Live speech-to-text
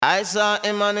I saw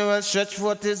Emmanuel stretch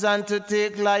forth his hand to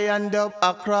take Liondub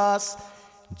across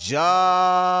Jordan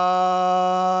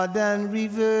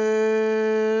River.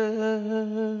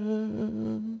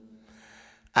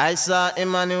 I saw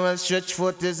Emmanuel stretch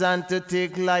forth his hand to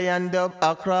take Liondub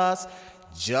across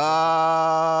Jordan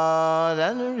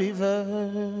River,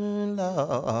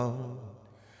 Lord.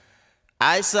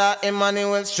 I saw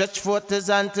Emmanuel stretch forth his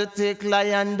hand to take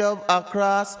Liondub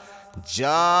across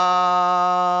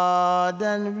Jordan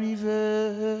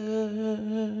River.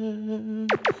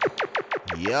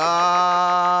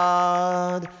 Yard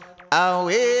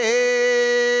away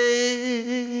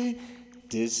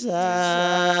to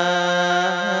Zion.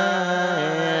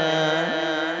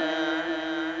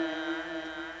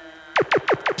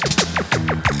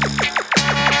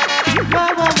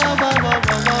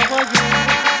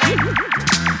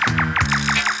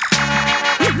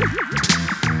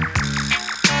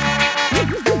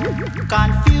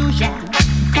 Confusion,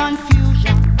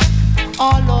 confusion,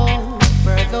 all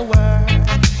over the world.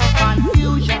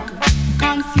 Confusion,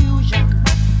 confusion,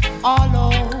 all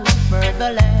over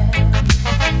the land.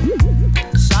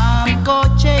 Some go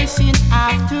chasing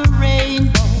after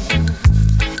rainbows,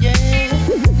 yes,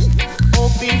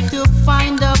 hoping to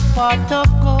find a pot of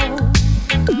gold.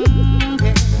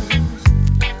 Yes.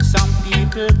 Some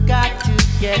people got to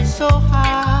get so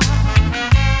high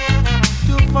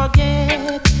to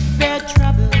forget their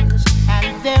troubles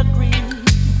and their grief.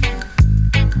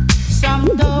 Some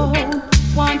don't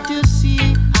want to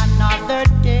see another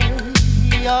day.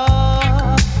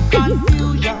 Oh,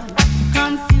 confusion,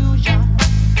 confusion,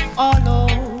 all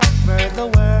over the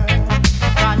world.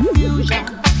 Confusion,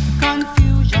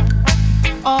 confusion,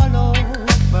 all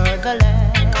over the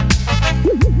land.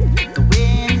 The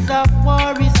winds of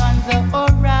war is on the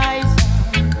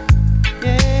horizon.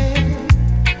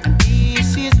 Yeah, and this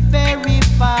is very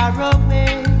far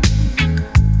away.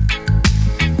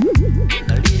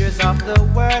 The leaders of the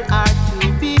world are to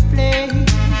be blamed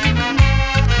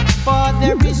for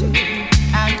their reason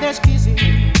and their schism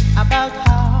about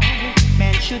how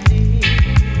men should live.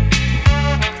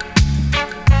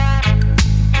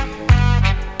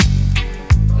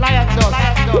 Liondub,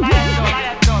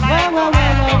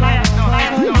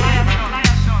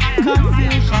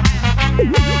 confusion.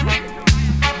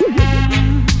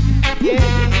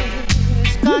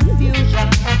 Yes, confusion.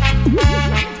 Yeah.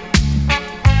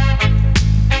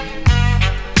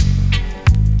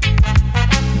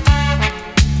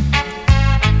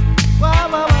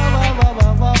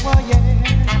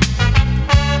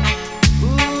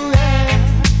 Ooh, yeah,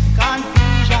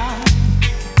 confusion.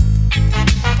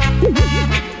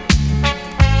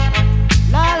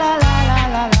 La la la la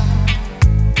la la.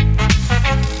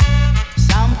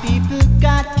 Some people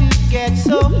got to get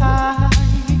so high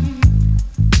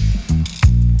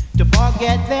to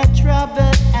forget their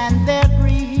trouble and their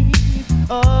grief.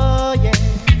 Oh yeah.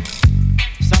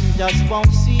 Some just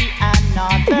won't see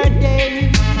another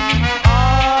day.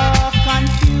 Oh,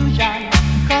 confusion,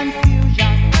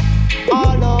 confusion,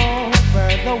 all over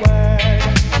the world.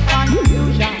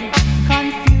 Confusion,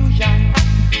 confusion,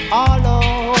 all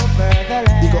over the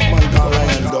land. Big up my dog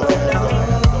Liondub.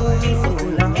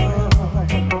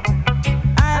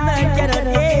 I'm not gonna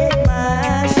get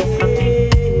my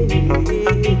shit.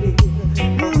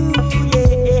 Ooh,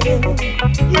 yeah,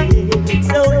 yeah.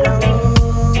 So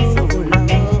long, so long.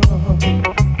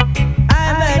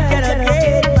 I'm not gonna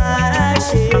get my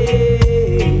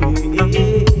shit. Ooh,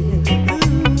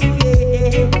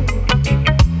 yeah.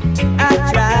 I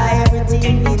try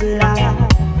everything in life,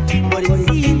 but it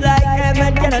seems like I'm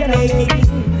not gonna make it.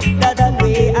 That's the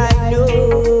way I know.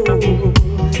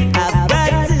 I've got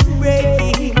to break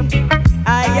it. I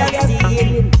have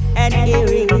seen and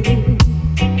hearing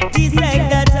this and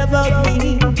that about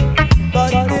me,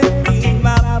 but the team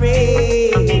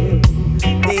afraid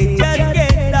they just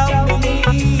can't stop me.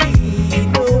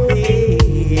 No way,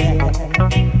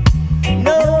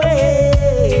 no way.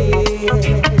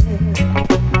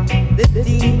 The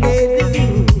thing they do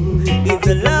is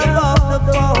the love of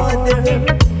the Father.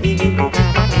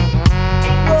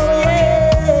 Oh yeah.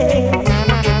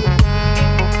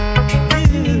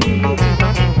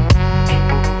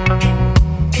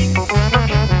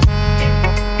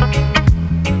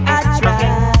 I try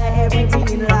everything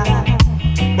in life,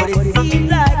 but it seems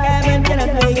like I'm gonna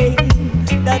make it.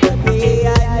 That's the way I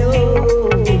know.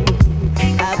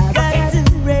 I've got to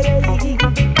break it.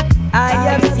 I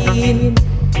have seen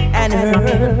and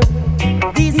heard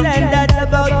this and that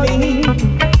about me,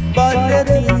 but the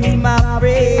things my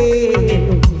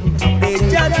friend, they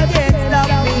just can't stop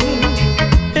me.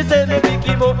 They say me pick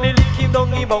him up, me lick him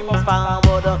down, he bounce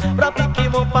forward. But I pick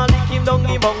him up and lick him down,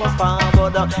 he bounce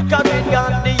forward. Carry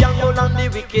got the young and the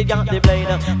wicked got the blade.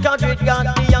 Cadred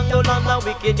got the angle and the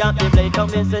wicked got the blade.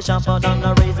 Come in say sharper than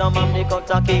a razor man, they cut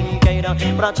a Kincaid.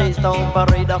 But chase down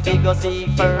parade, a figure seek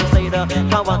first aid.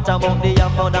 Now what about the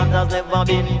offer that has never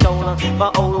been told?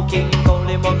 For old King Cole,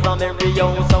 the months of every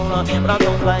young soul. But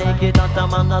some like it at a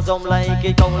man, some like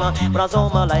it cold. But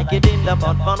some like it in the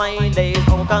pot for 9 days.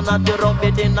 How cannot you rub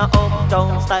it in a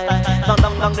uptown style? So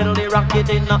down diddly rock it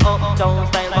in a uptown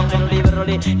style. Bang diddly,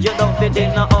 you dump it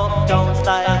in a uptown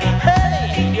style.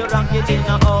 Hey, you rock it in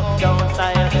a uptown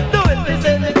style. Do it, me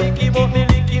say me pick him up, me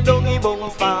lick him down, he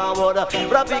bounce forward.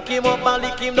 But pick him up and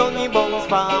lick him down, he bounce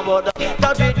forward.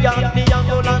 Cadred got the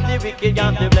angle and the wicked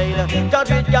got the blade.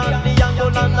 Cadred got the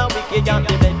angle and the wicked got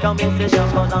the blade. Come in, say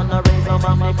sharper than a razor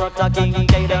man, me cut a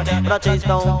Kincaid. But chase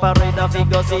down parade, a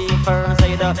figure see first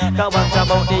aid. Cause what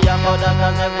about the apple that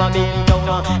has never been told?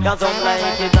 Cause some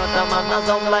like it at a man, and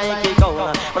some like it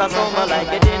cold. But some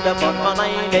like it in the pot for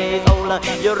 9 days old.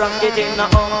 You rock it in the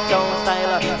uptown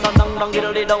style. So down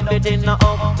diddly dump it in the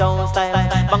uptown style.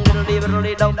 Bang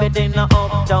diddly dump it in the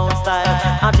uptown style.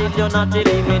 I did you not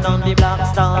living on the Black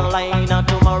Star Line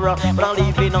tomorrow, but I'm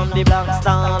living on the Black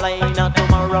Star Line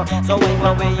tomorrow. So wipe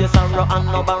away your sorrow and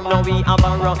no borrow, we a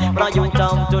borrow. But you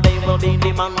town today will be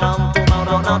the man of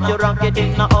tomorrow. Not you rock it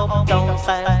in the uptown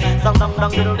style. So down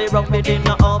diddly rock it in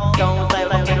the uptown style.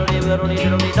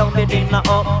 Diddly dump it in the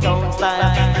uptown style.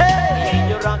 Hey,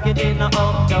 you rock it in the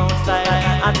uptown style.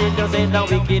 I did you say the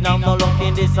wicked I'm no luck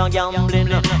in this gambling.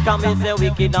 Come and say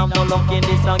wicked I'm no luck in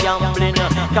this gambling.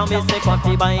 Come and say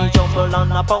quatty by jumble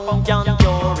and a pound can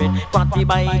cure it. Quatty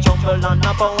by jumble and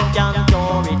a pound can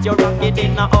cure it. You rock it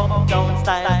in the uptown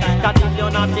style. Cause if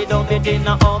you're not dump it in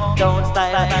the uptown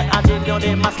style. I did you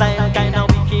them my style kinda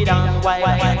wicked and wild.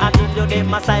 I did you them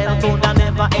my style could I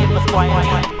never ever spoil.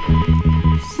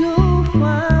 So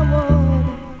forward,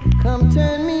 come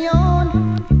turn me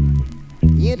on.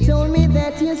 You told me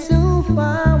that you're so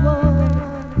forward.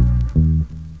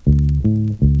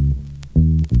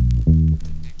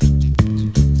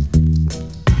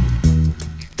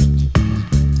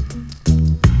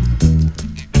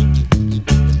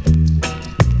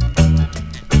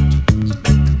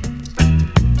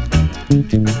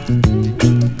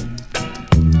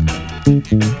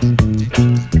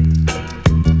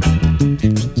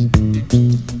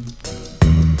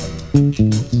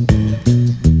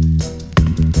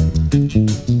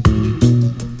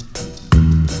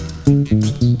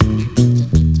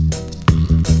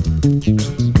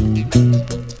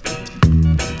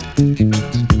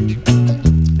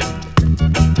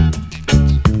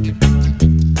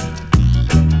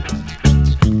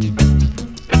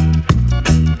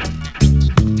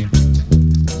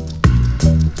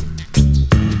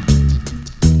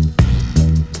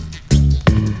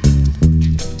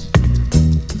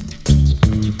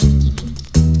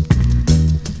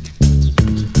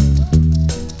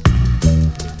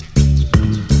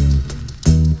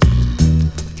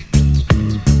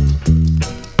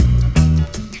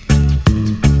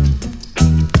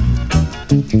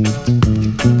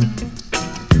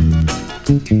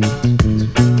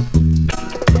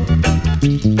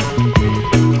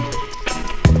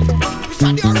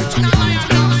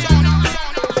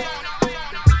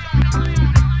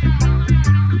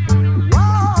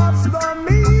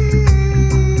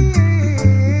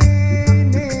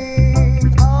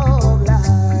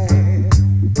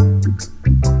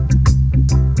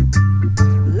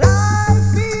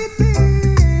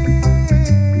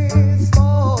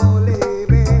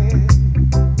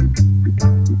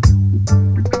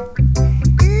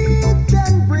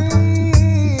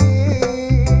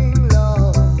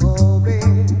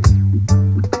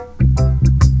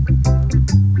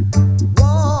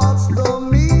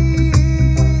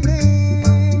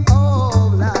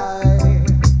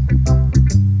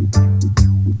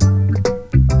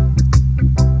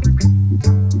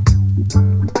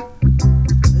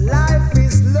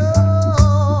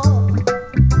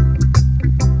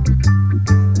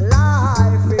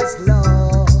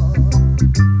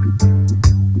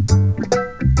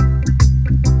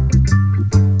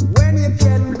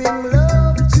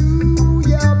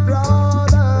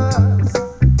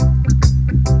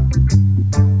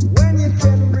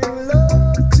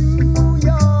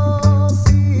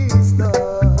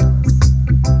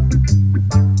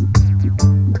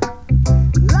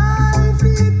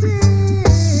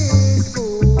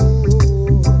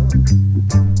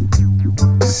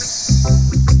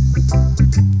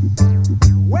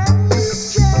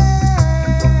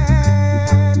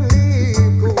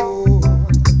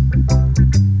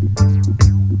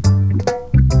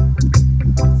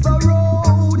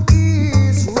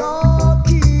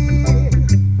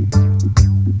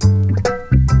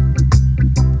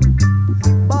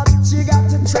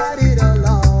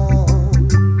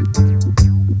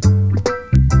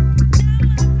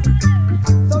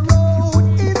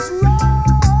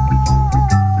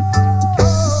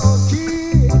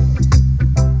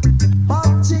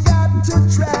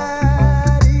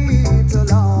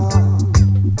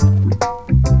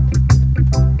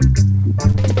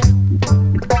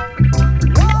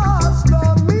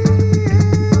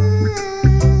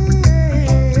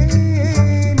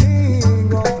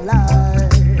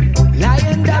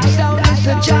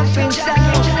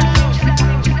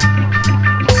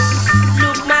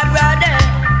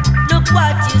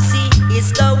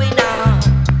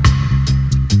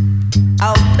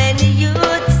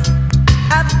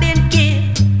 have been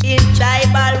killed in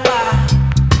tribal war,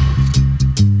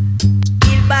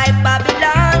 killed by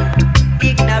Babylon,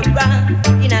 ignorant,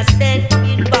 innocent,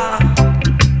 been born.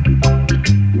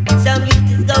 Some youth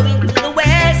is going to the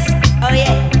west, oh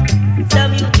yeah.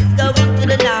 Some youth is going to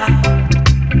the north.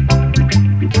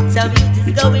 Some youth is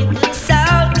going to the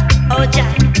south, oh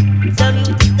yeah. Some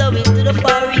youth is going to the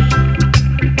far east.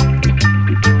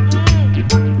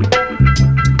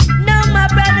 Now my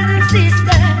brothers and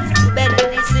sisters, you better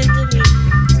listen to me.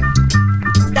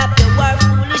 Stop your war,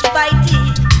 foolish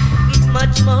fighting. It's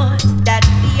much more that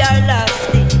we are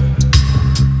lost in.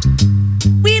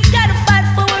 We've got to fight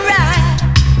for a right.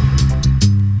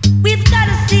 We've got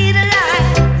to see the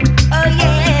light. Oh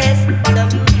yes. Some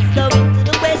youth is going to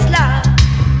the west, Lord.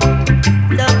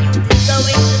 Some youth is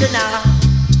going to the north.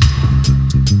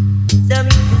 Some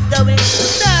youth is going to the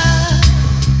south.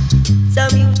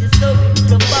 Some youth is going to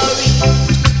the far east.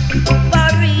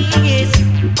 Far east,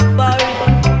 far east,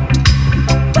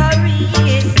 far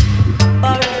east,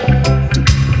 far east.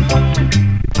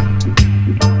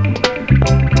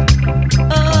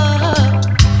 Oh,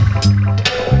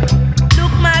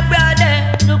 look, my brother,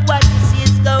 look what you see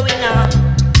is going on.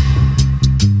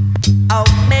 How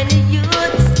many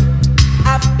youths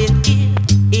have been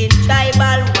killed in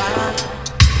tribal war?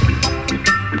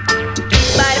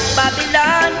 Killed by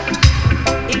Babylon,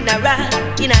 ignorant,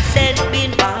 innocent,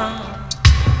 been born.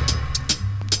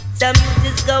 Some youth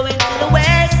is going to the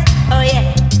west, oh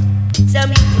yeah. Some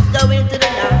youth is going to the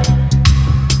north.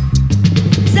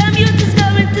 Some youth is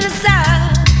going to the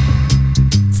south.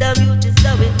 Some youth is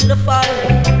going to the far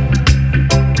east.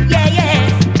 Yeah,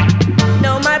 yes.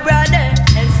 No, my brother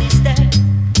and sister,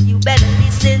 you better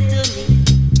listen to me.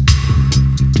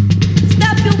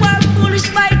 Stop your war, foolish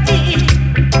fighting.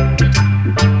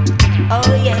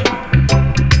 Oh yeah.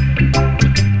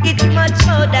 It's much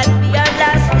more that we are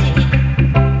lost in.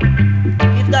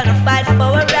 We've gotta fight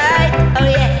for a right. Oh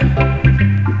yeah.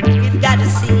 We've gotta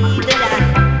see the light.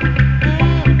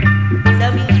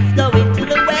 Some youth is going to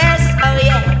the west. Oh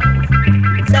yeah.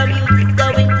 Some youth is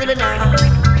going to the north.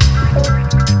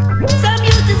 Some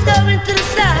youth is going to the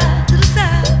south, to the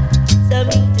south. Some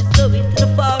youth is going to the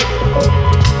far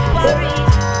east.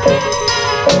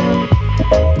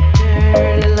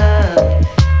 Dirty love.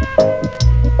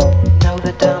 Know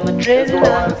that I'm a dirty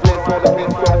love.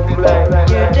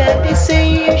 Your daddy say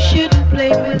you shouldn't play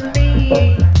with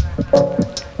me.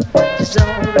 It's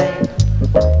alright.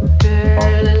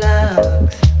 Dirty love.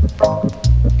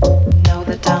 Know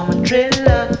that I'm a dirty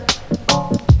love.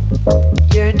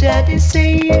 Your daddy say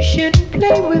you shouldn't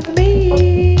play with me.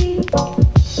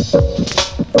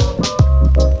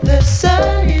 The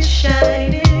sun is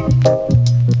shining,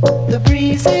 the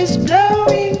breeze is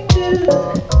blowing too,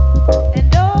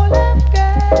 and all I've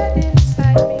got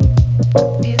inside me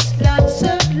is lots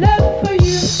of love for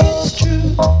you. It's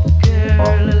true,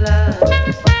 girl, love.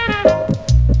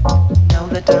 Know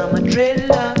that I'm a dread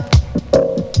love.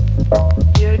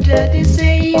 Your daddy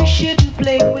say you shouldn't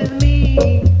play with me.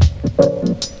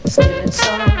 Still it's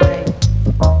alright,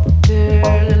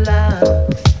 girl, love.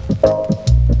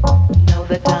 Know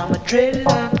that I'm a dread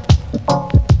love.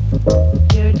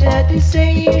 Your daddy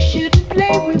say you shouldn't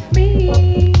play with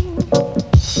me.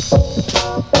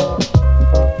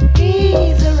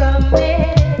 He's a rum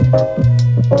man.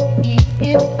 He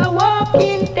is a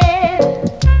walking dead.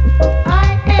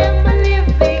 I am a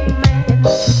living man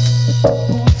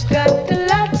who's got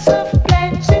lots of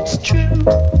plans. It's true,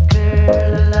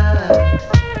 girl, love.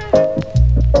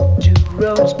 Two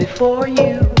roads before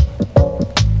you.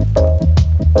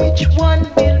 Which one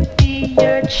will be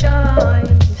your choice?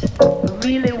 I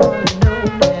really wanna know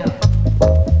now.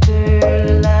 Girl,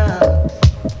 love.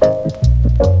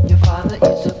 Your father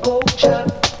is a poacher,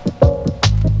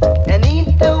 and he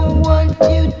don't want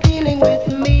you dealing with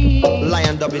me.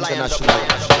 Liondub International.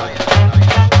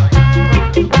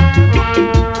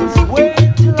 Just wait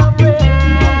till I'm ready.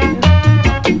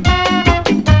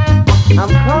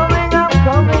 I'm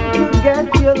coming to get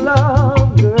your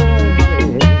love, girl.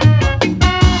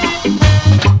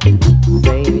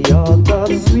 Saying you're the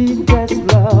sweetest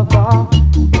lover,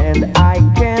 and I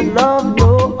can't love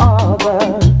no other.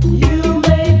 You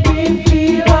make me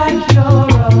feel like you're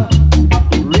a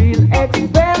real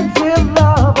expensive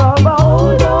lover.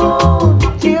 Hold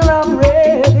on till I'm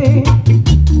ready.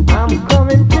 I'm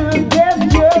coming to get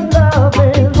your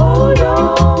loving. Hold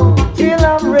on till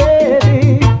I'm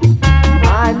ready.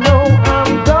 I know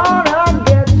I'm gonna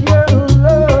get your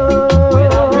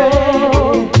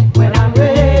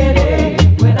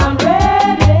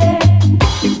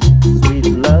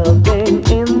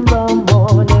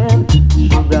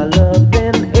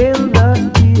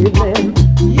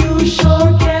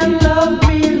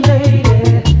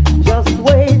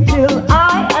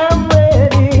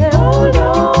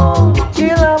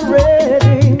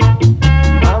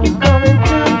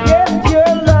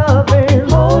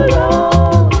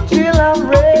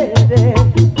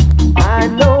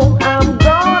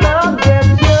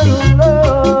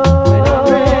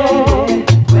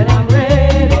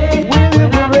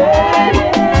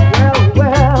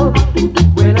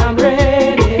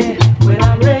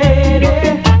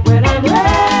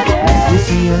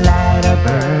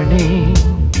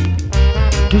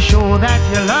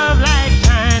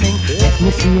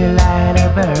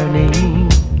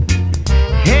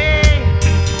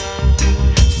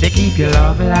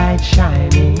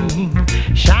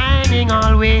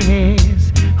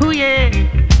always. Ooh yeah.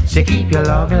 So keep your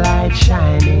love light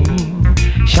shining,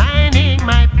 shining,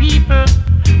 my people,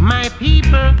 my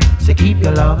people. So keep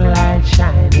your love light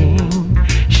shining,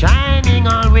 shining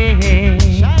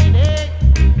always. Shining.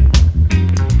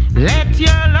 Let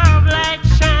your love light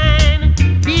shine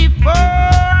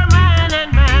before man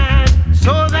and man,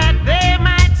 so that they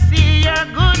might see your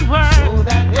good work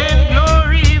and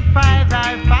glorify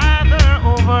thy Father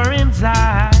over in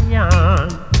Zion,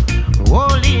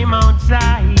 holy Mount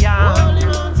Zion,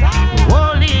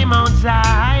 holy Mount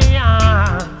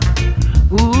Zion.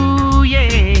 Ooh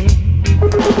yeah.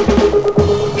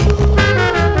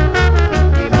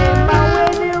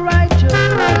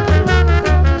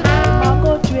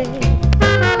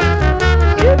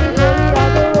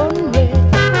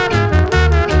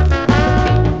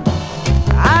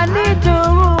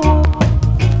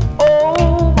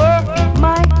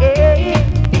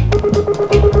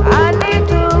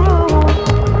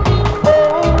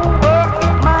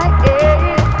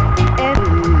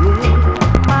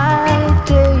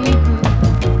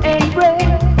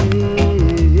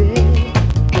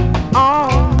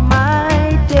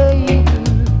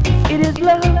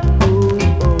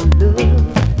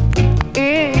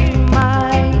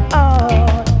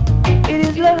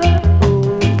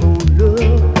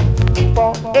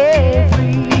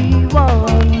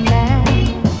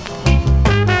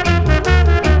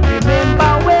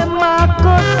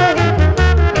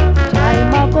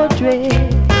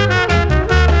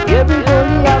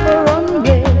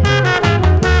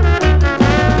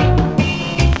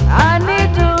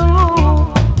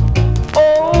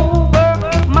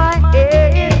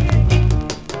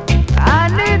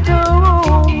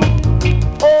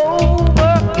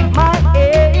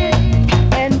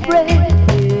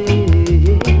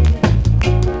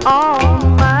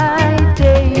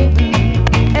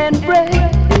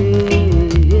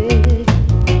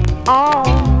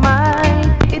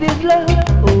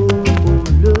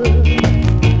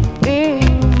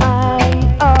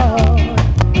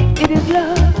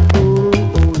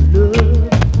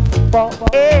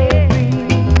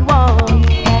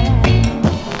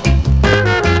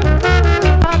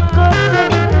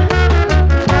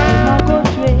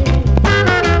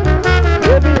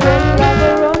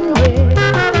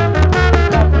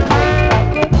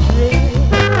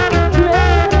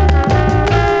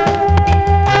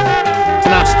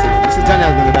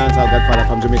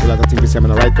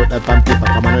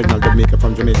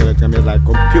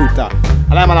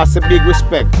 That's a big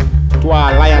respect to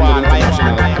our Liondub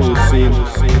international crew scene.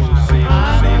 I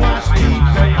don't watch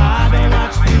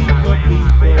people,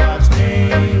 people watch me.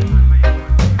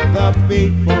 The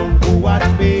people who watch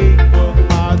people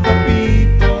are the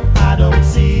people I don't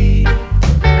see.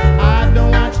 I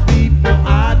don't watch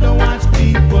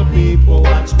people, people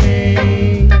watch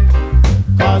me.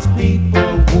 Cause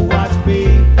people who watch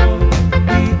people,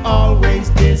 we always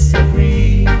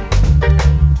disagree.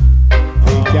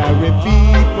 They carry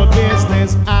people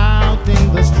business out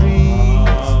in the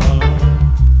streets,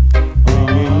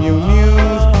 bringing you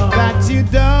news that you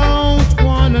don't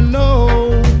wanna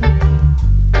know.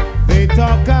 They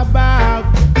talk about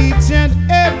each and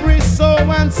every so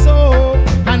and so,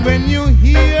 and when you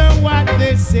hear what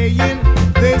they're saying,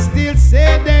 they still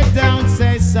say they don't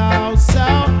say so. So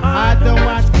I don't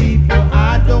watch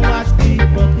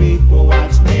people, people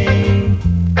watch me.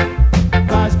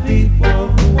 Cause people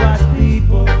who watch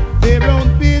people, their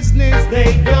own business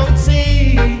they don't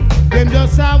see. Them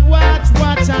just have watch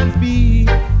and be.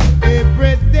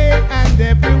 Every day and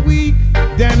every week,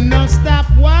 them not stop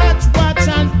watch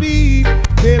and be.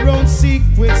 Their own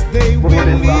secrets they will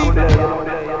leak.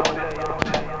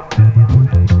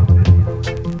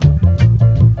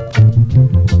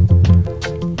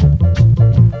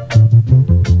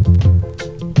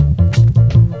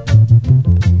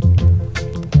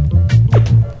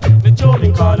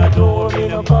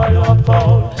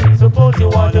 Suppose you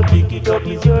want to pick it up,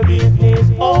 it's your business.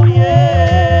 Oh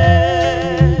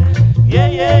yeah, yeah,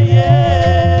 yeah,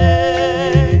 yeah.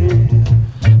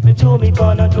 Me show me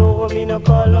corner door, me no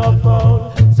call up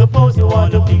phone. Suppose you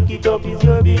want to pick it up, it's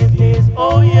your business.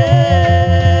 Oh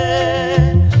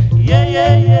yeah, yeah,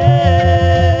 yeah,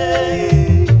 yeah.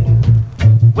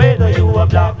 Whether you are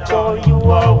black or you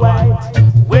are white,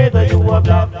 whether you are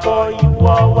black or you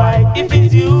are white, if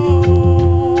it's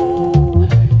you,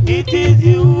 it is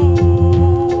you.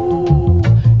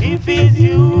 If it's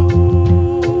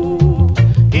you,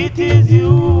 it is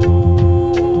you.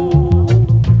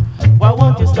 Why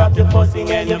won't you stop the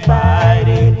fussing and you're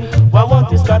fighting? Why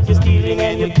won't you stop the stealing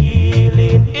and you're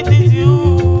killing? It is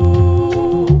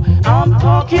you I'm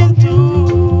talking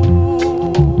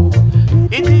to.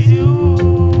 It is you.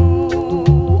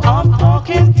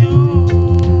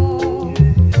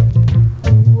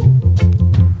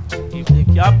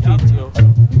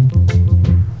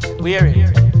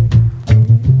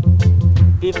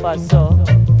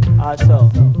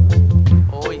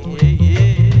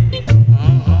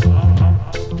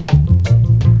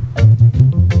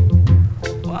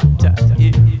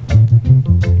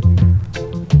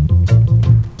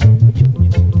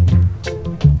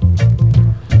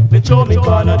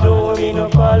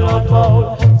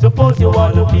 Suppose you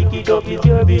want to pick it up, it's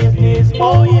your business.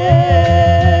 Oh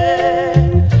yeah,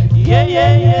 yeah,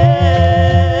 yeah,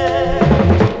 yeah.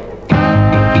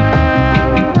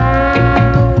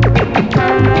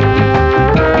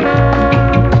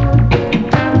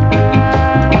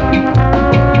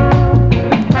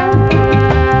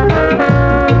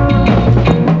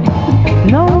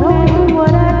 No matter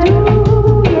what I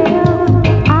do,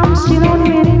 yeah, I'm still on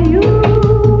winning you.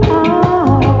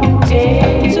 Oh,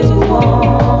 10 to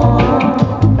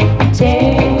 1,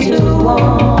 10 to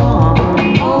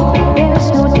 1. Oh, there's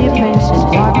no difference in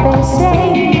what they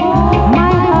say.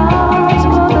 My heart's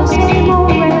for the same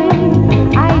old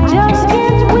way. I just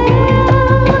can't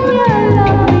win your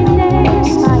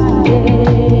loveliness, I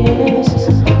guess.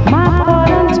 My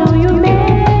part until you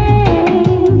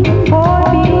made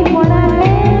for being what I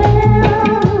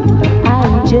am.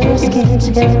 I just can't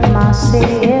help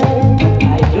myself.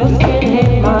 I just can't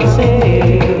help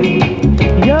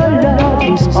myself. Your love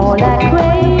is all I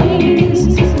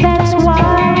crave. That's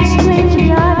why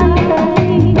strangely I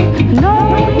behave.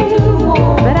 Knowing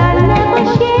that I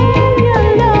never share your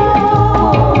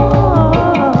love.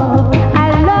 I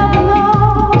love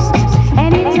lost,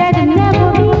 and it had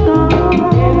never be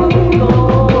gone. Never be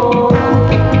gone.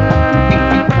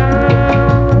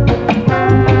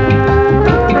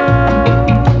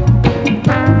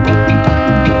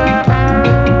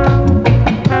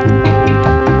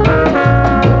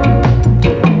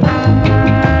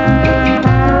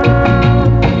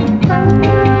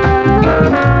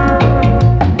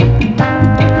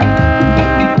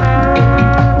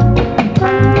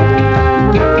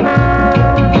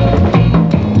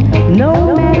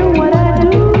 No matter what I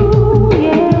do,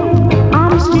 yeah,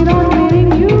 I'm still on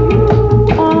winning you.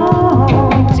 Oh,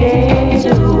 10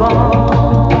 to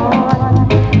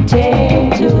 1,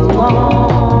 10 to 1.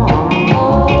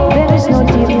 There is no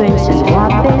difference in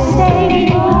what they say.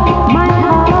 My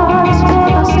heart's for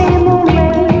the same old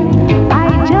way. I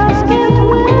just can't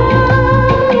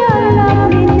win your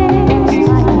loveliness,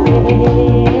 I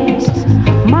guess.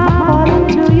 My heart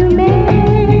until you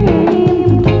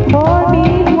made for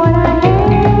being what I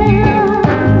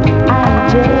am. I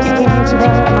just can't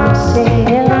help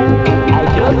myself.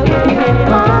 I just can't help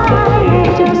myself.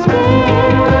 I just can't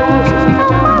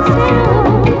help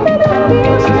myself. Little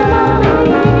feels that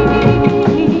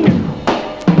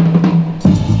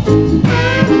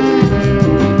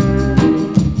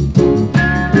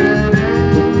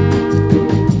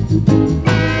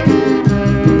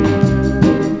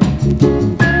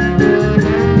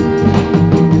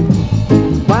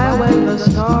Why when the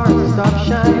stars stop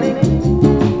shining,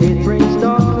 it brings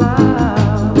dark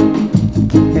clouds.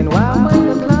 And why when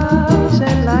the clouds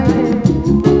and lightning,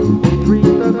 it reach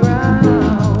the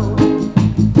ground.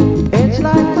 It's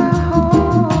like my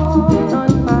heart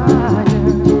on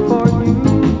fire for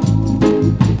you.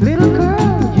 Little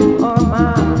girl, you are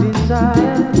my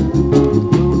desire.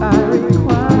 You I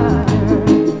require.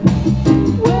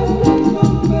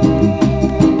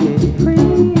 It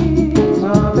rings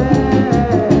a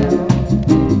bell.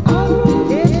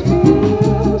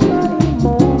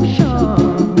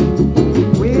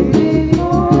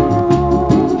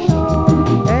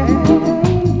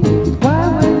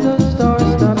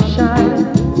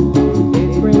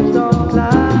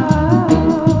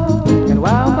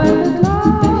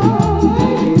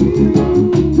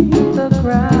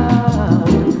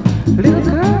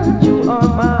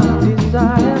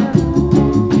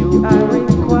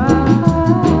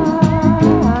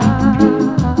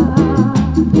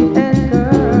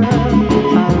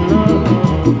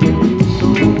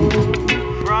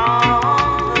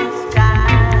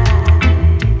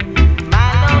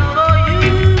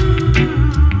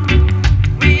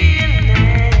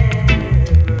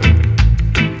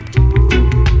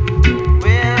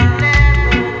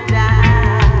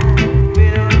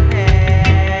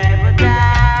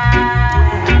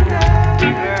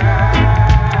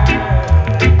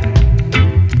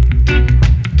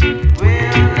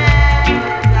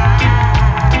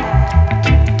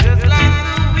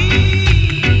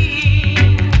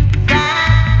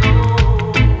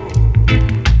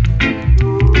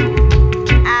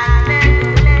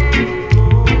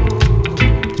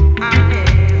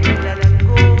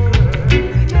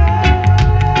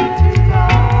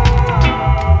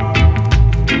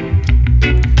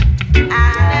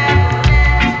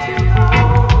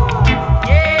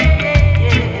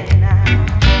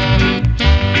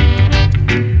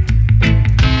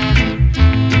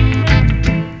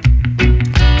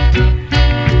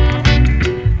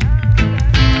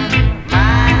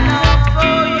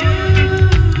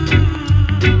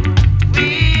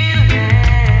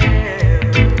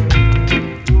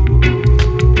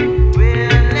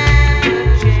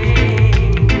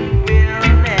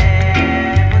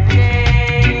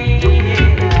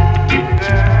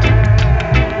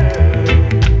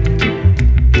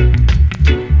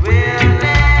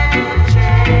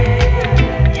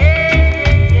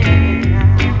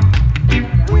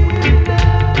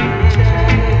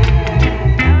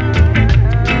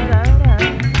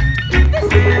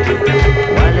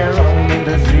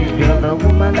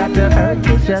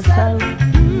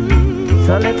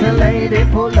 So little lady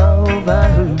pull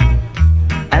over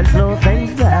and slow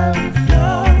things down.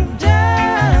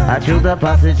 I choose the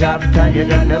passage of time, you're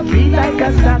gonna be like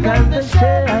a stock on the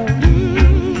shelf.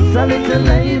 So little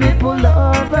lady pull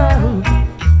over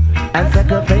and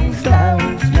settle things down.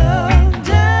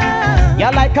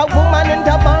 You're like a woman in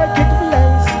the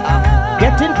marketplace,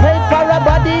 getting paid for a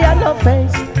body and a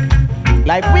face.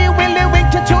 Like we will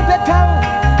wink you through the town.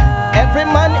 Every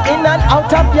man in and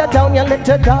out of your town, your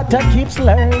little daughter keeps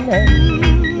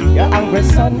learning. Your angry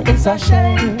son is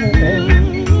ashamed.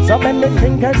 So many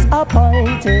fingers are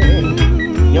pointing.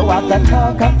 You are the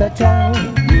talk of the town.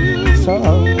 So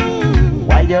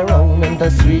while you're roaming the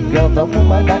street, girl, the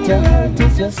woman that you hurt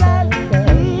is yourself.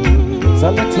 So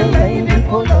little lady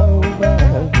pull over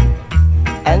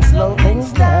and slow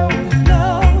things down.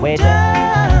 Wait down.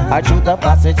 Or through the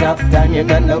passage of time, you're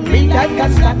gonna be like a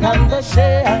stock on the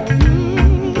shelf.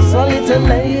 So little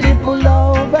lady pull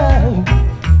over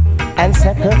and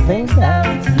settle things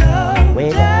down.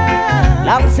 Wait down.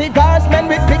 Long cigars, men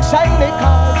with big shiny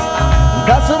cars,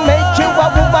 doesn't make you a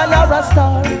woman or a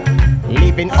star.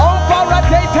 Leaving home for a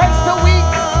day turns the week.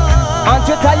 Aren't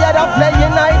you tired of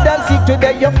playing hide and seek?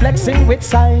 Today you're flexing with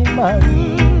Simon.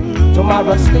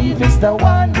 Tomorrow Steve is the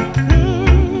one.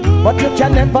 But you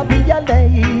can never be a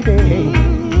lady,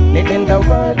 live in the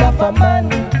world of a man.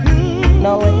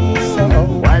 No way so.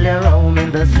 While you're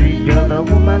roaming the street, you're the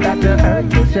woman that you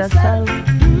hurt is yourself.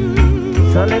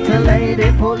 So little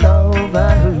lady pull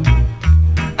over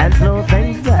and slow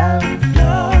things down.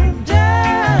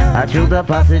 I choose the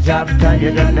passage of time,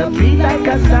 you're gonna be like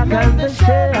a stock on the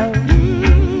shelf.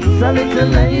 So little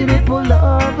lady pull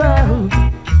over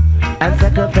and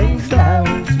settle things down.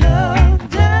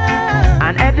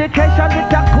 And education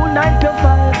with a cool 9 to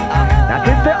 5, that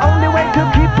is the only way to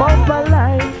keep up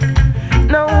alive.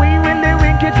 No, we really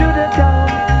wink it to the town.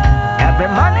 Every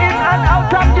man in and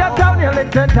out of your town, your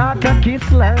little daughter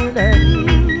keeps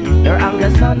learning. Your younger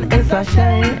son is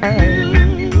ashamed.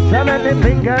 So many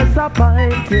fingers are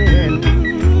pointing.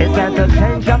 It's time to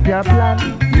change up your plan,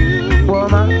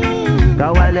 woman.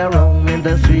 Go while you're roaming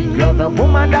the street, you're the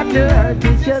woman that you hurt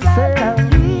is yourself.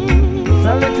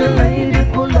 So little lady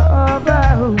pull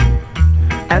over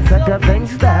and settle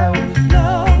things down.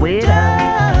 Wait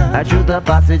down. Through the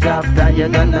passage of time, you're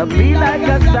gonna be like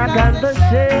a stock on the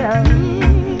shelf.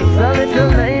 So little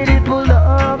lady pull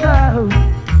over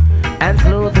and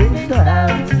slow things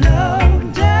down. Slow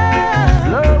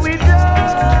it down.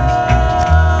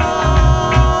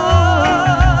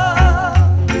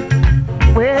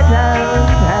 Way down,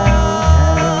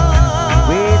 down,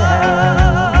 way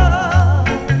down.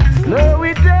 Slow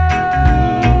it down.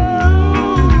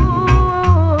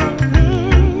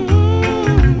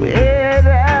 Way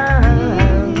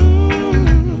down,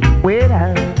 way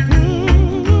down.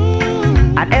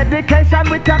 An education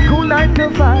with a cool 9 to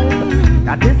 5.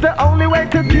 That is the only way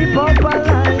to keep up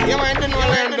alive. You might know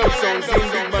Liondub sound,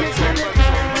 big bad sound.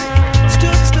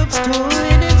 Stop it,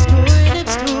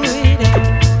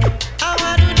 I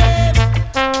want to them.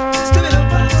 Stop it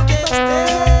up and stop it.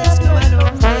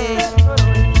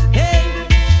 Hey,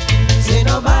 say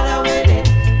no bother with it.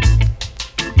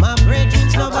 My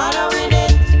brethrens no bother with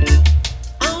it.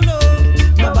 Oh no,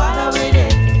 no bother with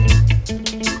it.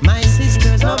 My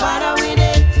sisters no bother with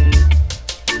it.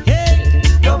 Hey,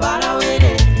 no bother with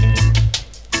it.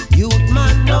 Youth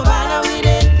man no bother with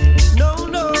it. No,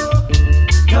 no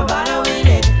bother with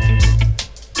it.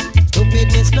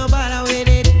 Stupidness no bother with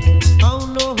it. Oh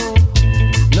no,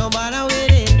 no bother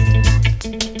with it.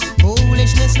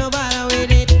 Foolishness no bother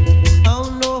with it. Oh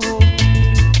no.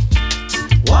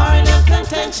 War and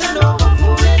contention over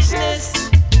foolishness,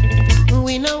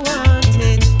 we no want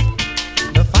it.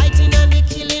 The fighting and the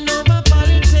killing over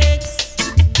politics,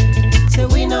 say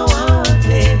we no want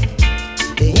it.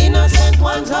 The innocent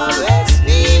ones always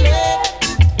feel it,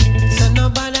 so no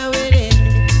bother with it.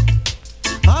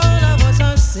 All of us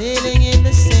are sailing in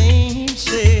the same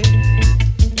ship.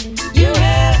 You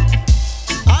hear?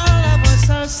 All of us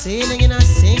are sailing in a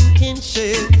sinking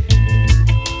ship.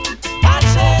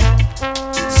 Watch it.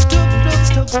 Stop it,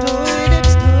 stop it.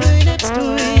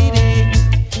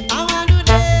 I want to do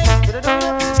that.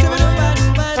 Stop it,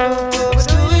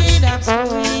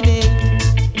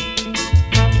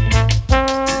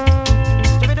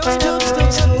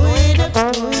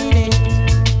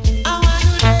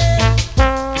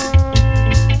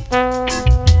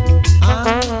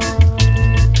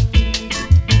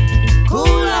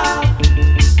 Cool off,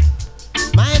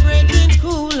 my brethren,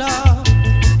 cool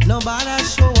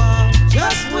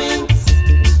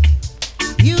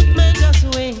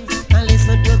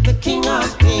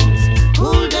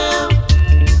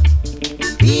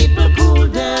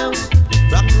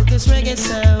reggae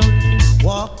sound.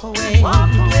 Walk away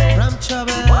from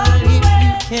trouble if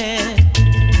you can.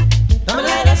 Don't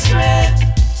let us stray.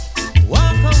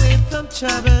 Walk away from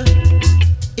trouble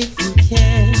if you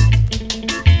can.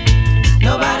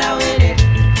 No matter with it,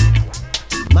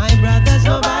 my brothers,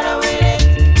 no matter with it.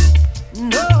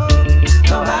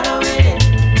 No matter with it.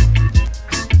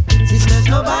 Sisters,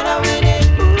 no matter with it.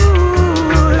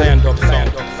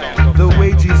 The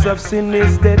wages of sin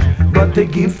is death, but the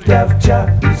gift of Jah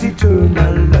is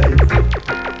eternal life.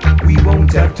 We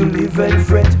won't have to live and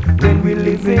fret when we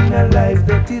live in a life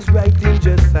that is right in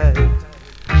Jah's sight.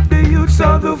 The youths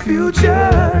are the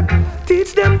future.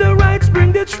 Teach them the rights,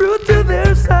 bring the truth to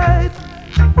their side.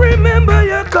 Remember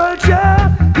your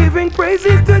culture, giving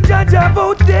praises to Jah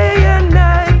both day and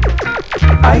night.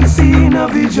 I see in a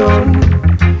vision,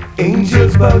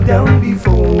 angels bow down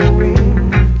before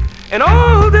him, and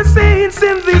all the saints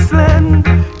in this land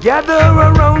gather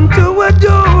around to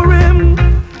adore him.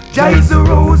 Jah is the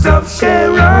rose of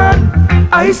Sharon.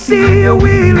 I see a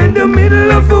wheel in the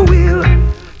middle of a wheel,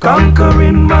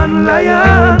 conquering man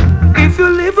lion. If you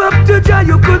live up to Jah,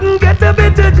 you couldn't get a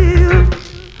better deal.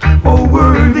 Oh,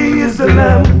 worthy is the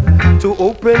Lamb to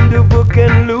open the book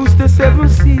and loose the 7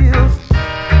 seals.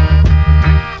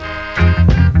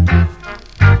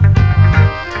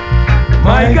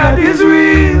 My God is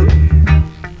real.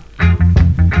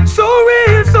 So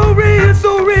real, so real,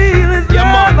 so real. It's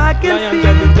love I can feel.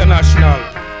 Liondub International.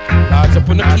 Large up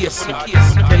on the case.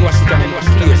 Then wash it down,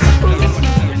 place.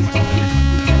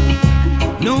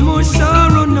 No more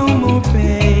sorrow, no more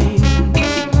pain.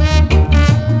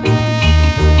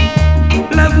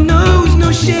 Love knows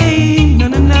no shame, no,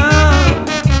 no, no.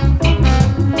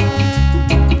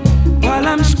 While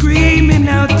I'm screaming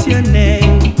out your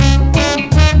name.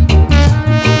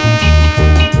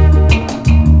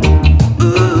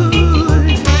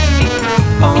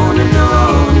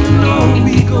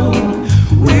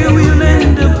 Where we'll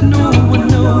end up, no one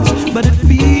knows, but it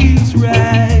feels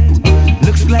right.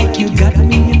 Looks like you got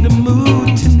me in the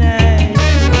mood tonight.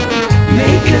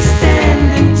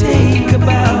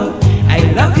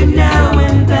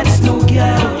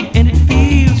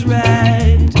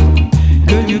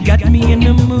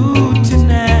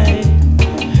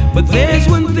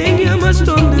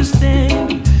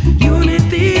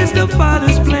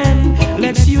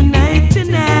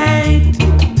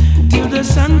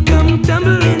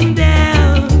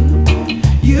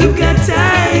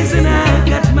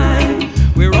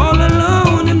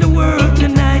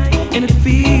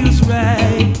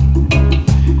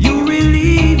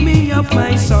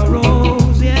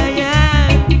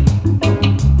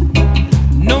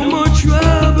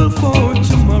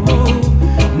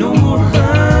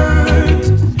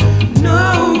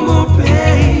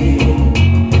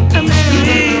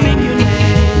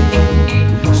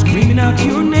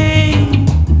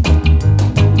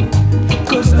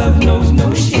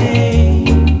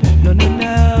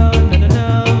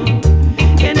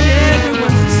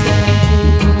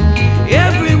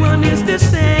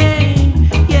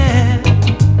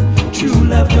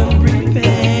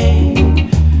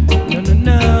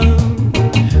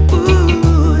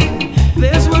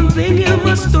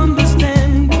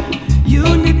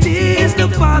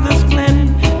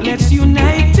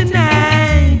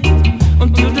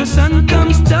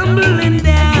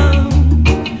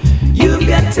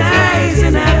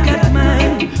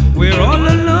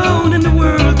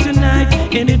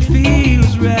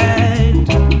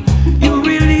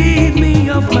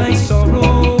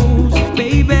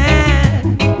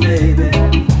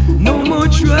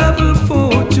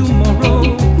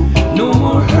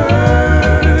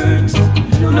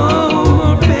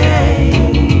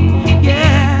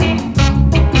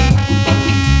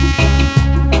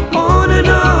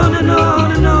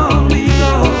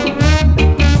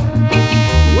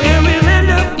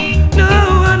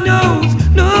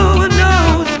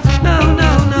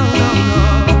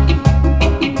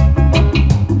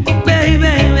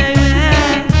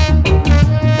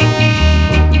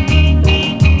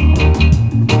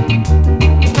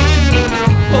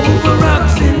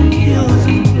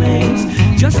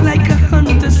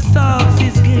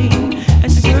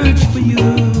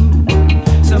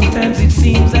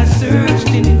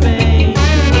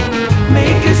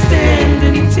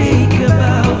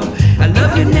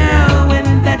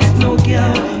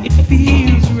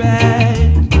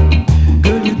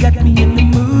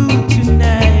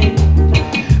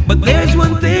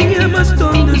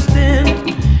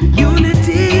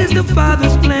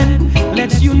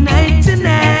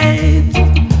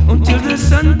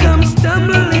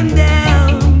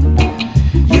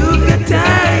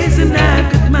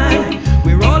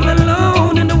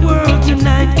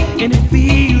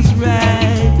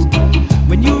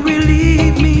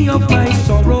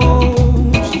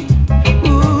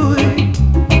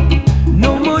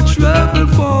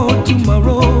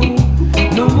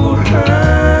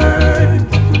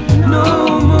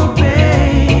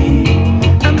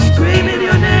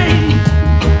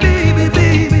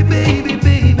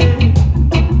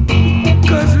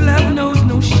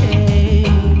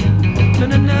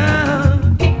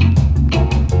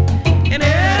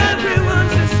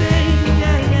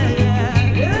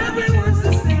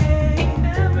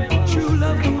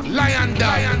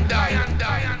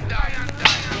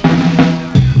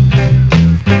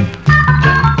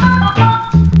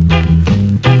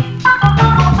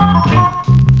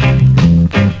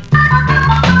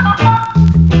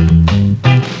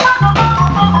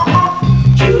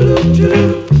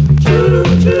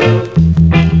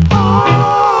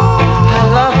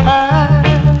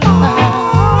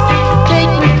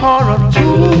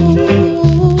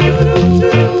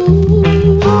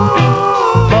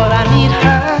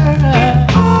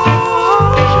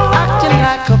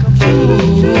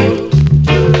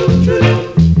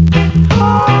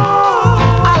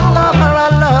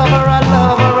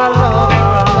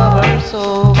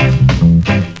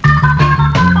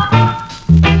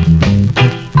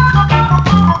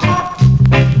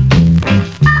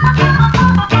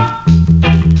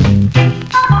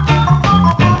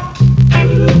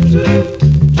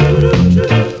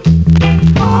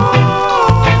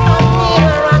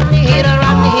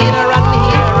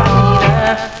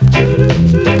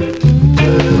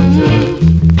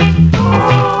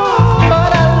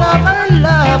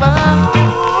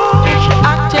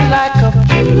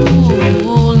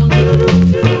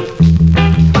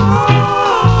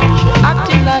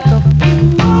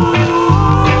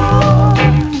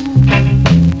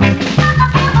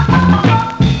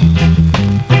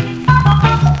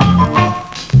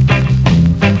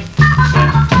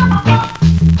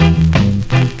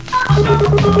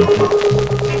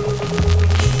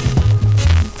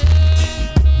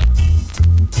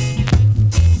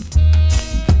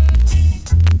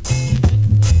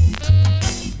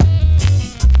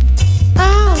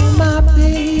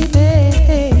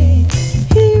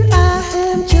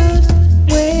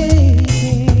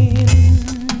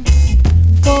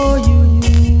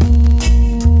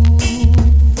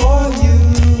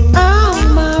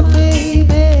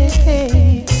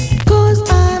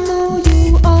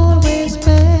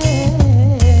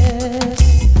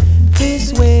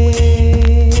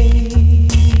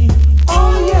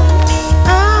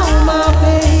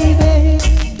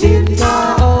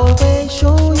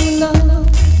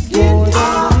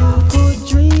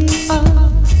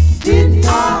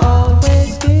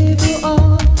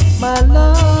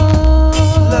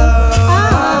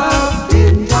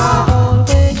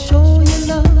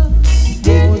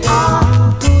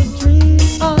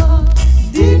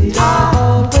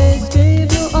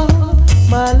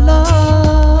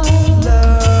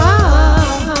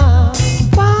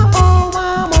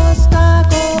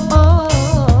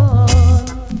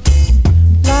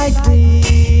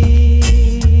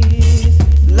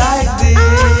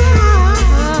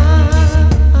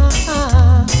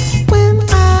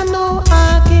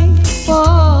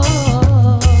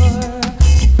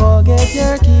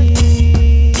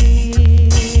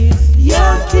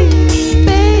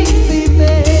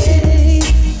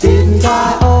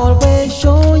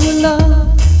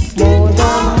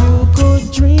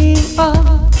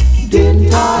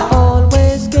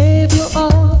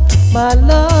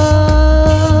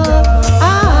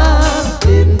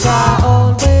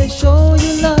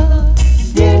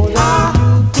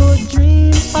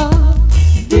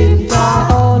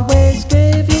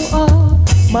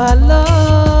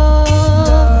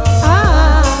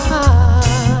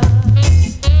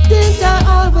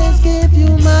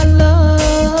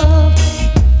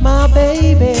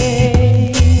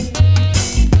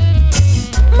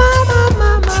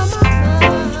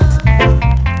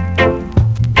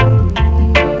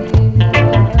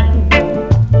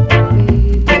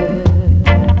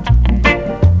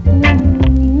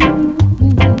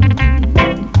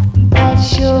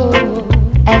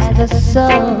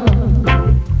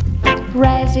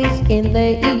 in the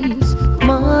east.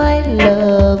 My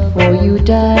love for you,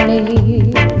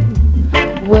 darling,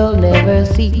 will never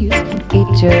cease.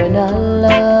 Eternal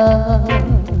love,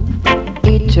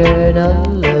 eternal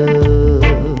love,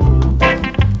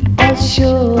 as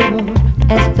sure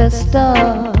as the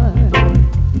star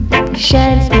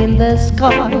shines in the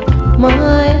sky.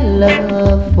 My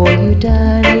love for you,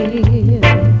 darling,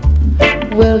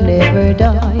 will never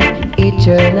die.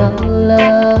 Eternal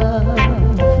love,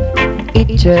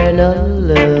 eternal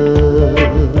love.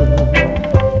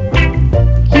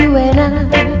 You and I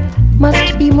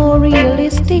must be more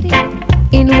realistic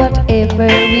in whatever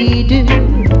we do.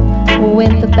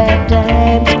 When the bad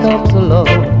times comes along,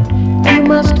 you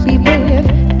must be brave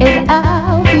and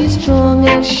I'll be strong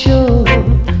and sure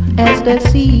as the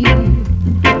sea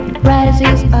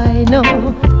rises. I know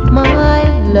my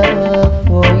love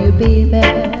for you, baby,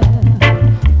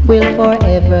 will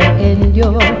forever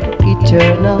endure.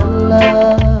 Eternal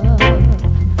love,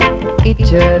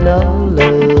 eternal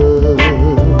love.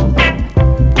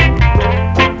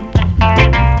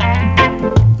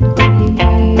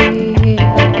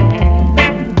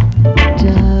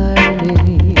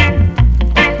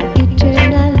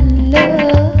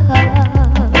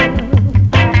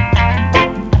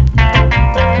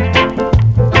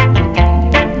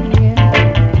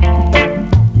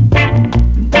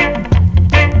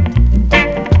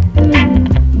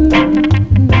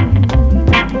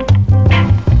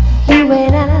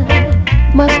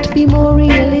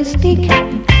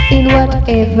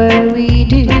 Whatever we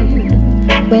do,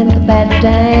 when the bad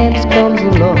times comes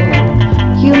along,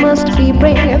 you must be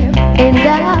brave and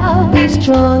I'll be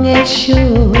strong and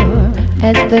sure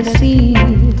as the sea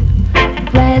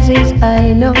rises.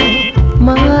 I know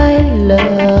my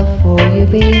love for you,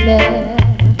 baby,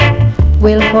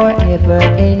 will forever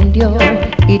endure.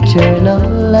 Eternal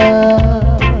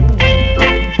love,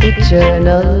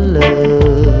 eternal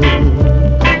love,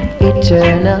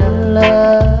 eternal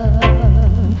love,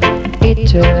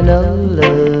 eternal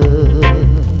love,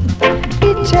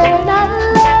 eternal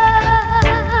love.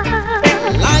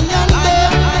 Liondub.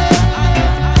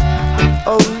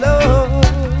 Oh Lord,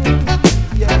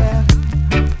 yeah.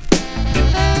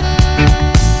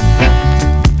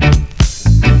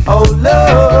 Oh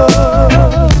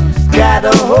Lord, got a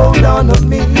hold on to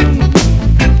me.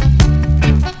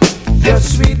 Your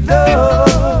sweet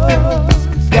love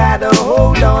got a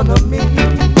hold on to me.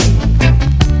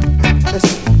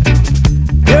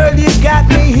 Girl, you got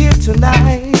me here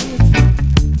tonight,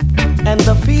 and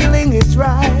the feeling is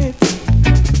right.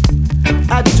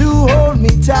 I do, hold me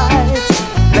tight.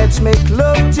 Let's make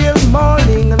love till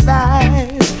morning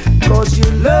light. 'Cause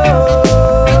your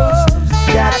love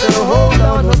got a hold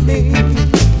on to me.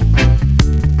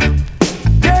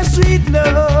 Your sweet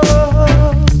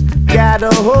love got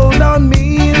a hold on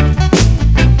me.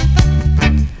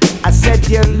 I said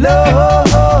your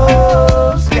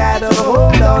love's got a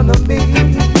hold on to me.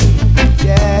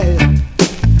 Yeah,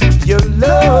 your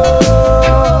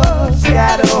love's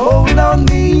got a hold on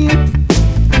me.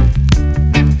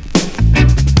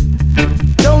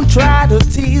 Don't try to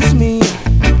tease me.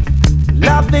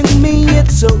 Loving me,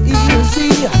 it's so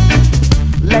easy.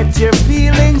 Let your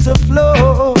feelings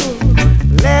flow.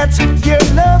 Let your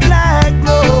love light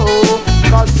glow.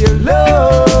 'Cause your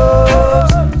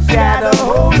love's got a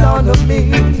hold on to me.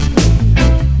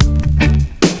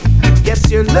 Yes,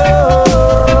 your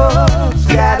love's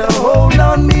got a hold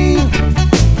on me.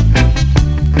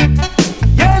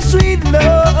 Your sweet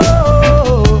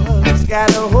love's got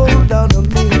a hold on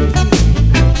me.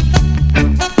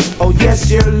 Oh yes,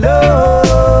 your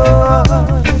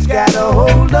love's got a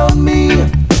hold on me.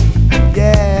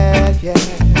 Yeah, yeah.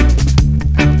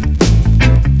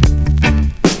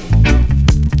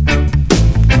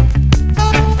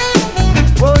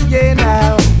 Oh yeah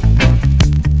now.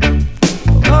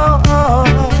 Oh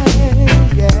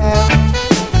yeah.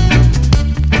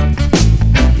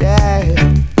 Yeah.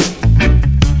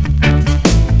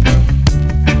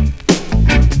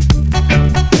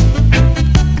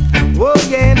 Oh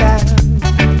yeah now.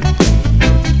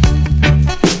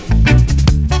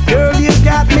 Girl, you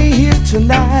got me here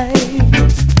tonight,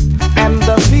 and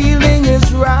the feeling is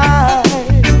right.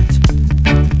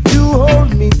 You hold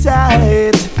me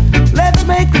tight. Let's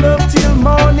make love till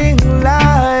morning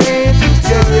light.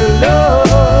 Till your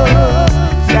love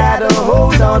got a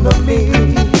hold on to me.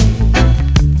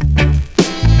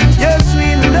 Your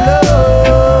sweet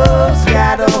love's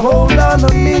got a hold on to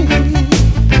me.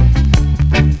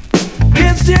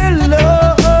 Yes, your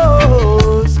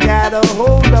love's got a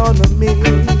hold on to me.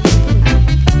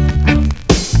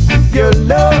 Your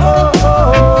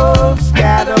love's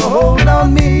got a hold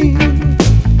on me.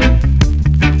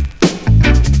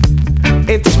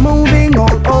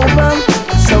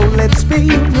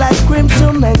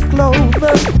 crimson and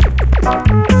clover.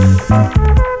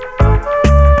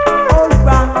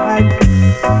 Alright.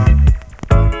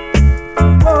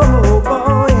 Oh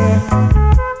boy, yeah.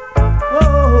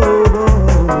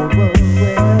 Oh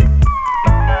yeah.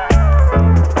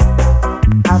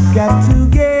 I've got to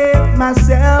get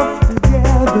myself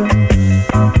together.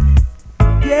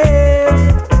 Yes,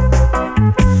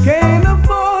 can't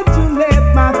afford to let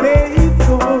my faith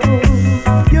go.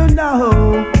 You know,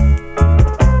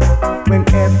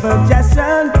 whenever the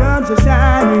sun comes a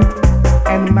shining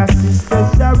and my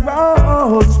sisters are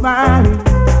all smiling,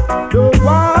 no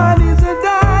one is a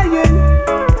dying.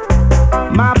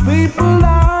 My people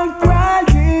are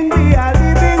crying. We are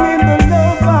living in the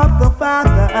love of the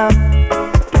Father,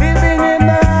 living in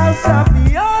the house of the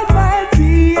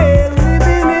Almighty, yeah.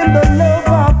 Living in the love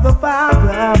of the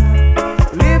Father,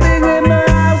 living in the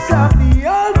house of the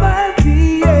Almighty,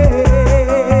 yeah.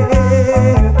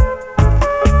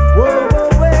 Whoa, whoa,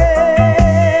 well,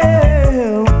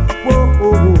 whoa,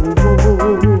 whoa, whoa, whoa, whoa,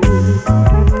 whoa.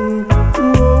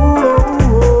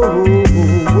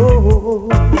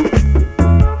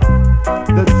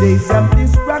 The days of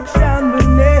destruction will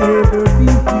never be.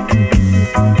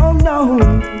 Oh no,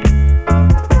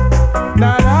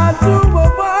 not unto a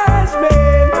wise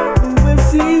man who will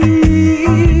see.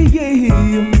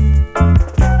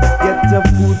 Yet the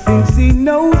fool thinks he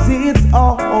knows it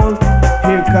all.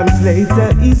 Here comes later,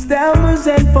 he stammers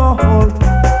and falls.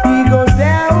 He goes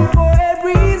down for a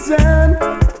reason.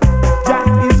 Jack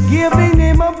is giving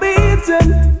him a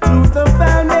beating to the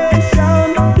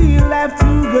foundation. He'll have to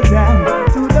go down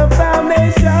to the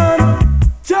foundation.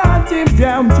 Chant him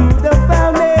down to the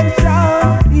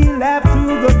foundation. He'll have to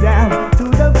go down to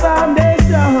the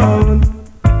foundation.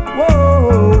 Whoa,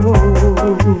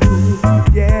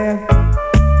 yeah.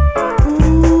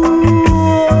 Ooh,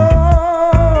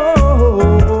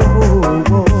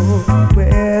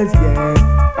 well, yeah.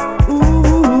 Ooh,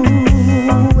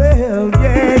 well,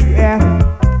 yeah, yeah.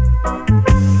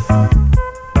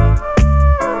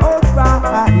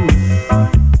 Alright.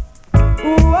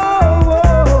 Ooh,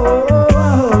 well,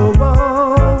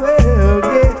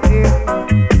 yeah.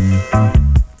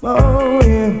 Oh,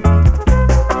 yeah.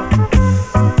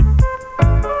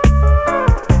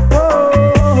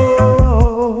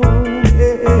 Oh,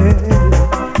 yeah.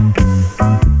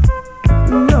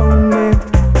 Lonely.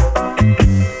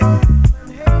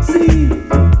 See,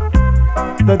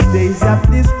 the days of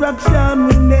destruction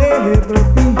will never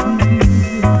be.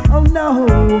 Oh no,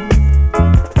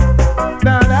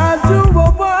 not unto a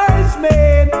wise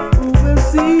man who will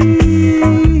see.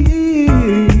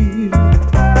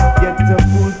 Yet the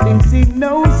fool thinks he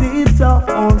knows it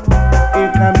all.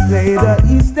 It comes later,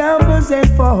 he stumbles and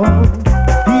falls.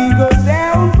 He goes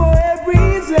down for a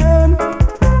reason.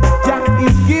 Jack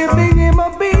is giving him a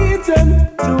beating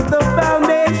to the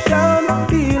foundation.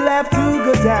 He'll have to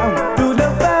go down to the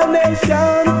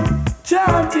foundation.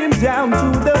 Chant him down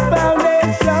to the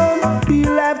foundation.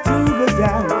 He'll have to go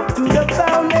down to the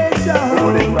foundation.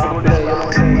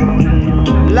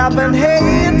 Love and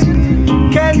hate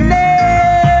can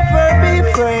never be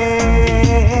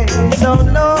friends. Oh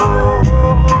no,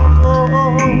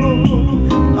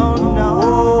 oh no.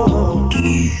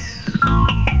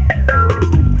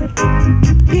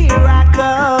 Here I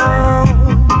come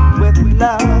with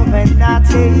love and not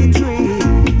hatred.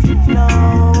 No,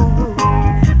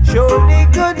 surely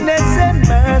goodness and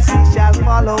mercy shall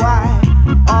follow I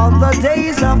all the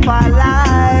days of my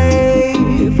life.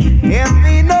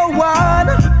 Envy no one,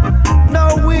 no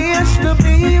wish to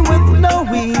be with no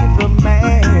evil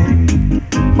man.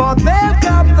 For there'll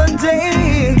come the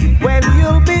day when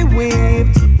you'll be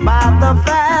whipped by the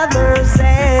Father's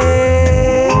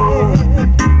hand.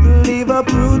 Leave a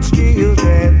brute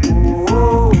children.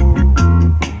 Oh,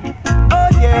 oh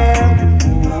yeah.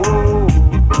 Oh,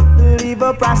 leave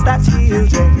a prostate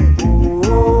children.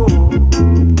 Oh,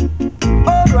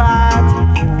 alright.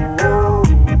 Oh,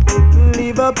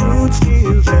 leave a brute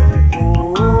children.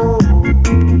 Oh,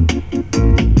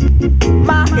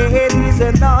 my head is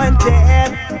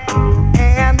anointed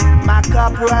and my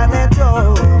cup runneth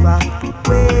over.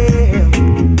 Well,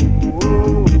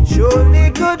 oh, surely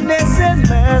goodness and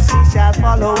mercy shall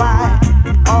follow I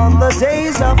all the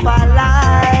days of my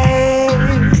life.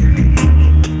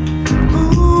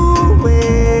 Ooh,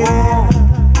 well,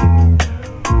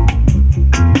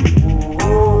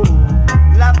 oh,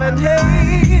 love and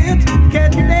hate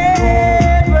can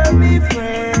never be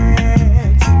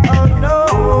friends. Oh no,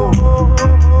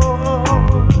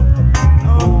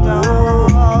 oh no.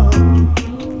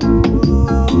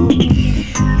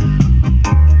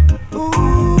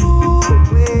 Ooh,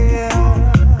 well,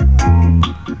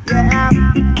 yeah,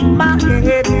 my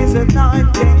head is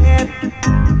anointed,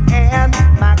 and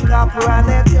my cup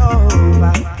runneth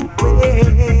over. Well,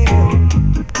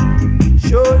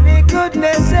 surely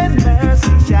goodness and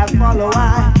mercy shall follow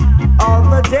I all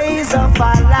the days of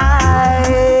our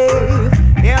life.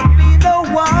 And be the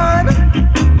one,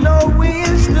 no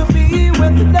wish to be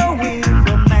with no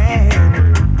evil man.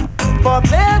 For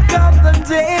there comes the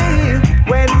day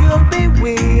when you'll be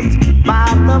whipped by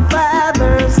the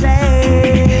Father's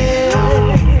hand.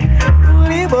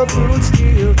 Liverpool's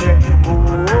children,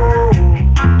 oh,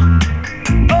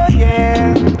 oh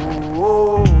yeah,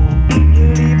 oh,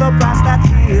 Liverpool Rasta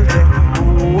children,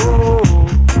 oh,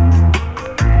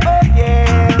 oh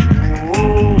yeah,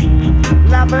 oh,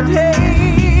 love and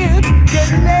hate can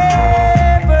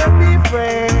never be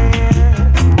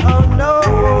friends, oh no.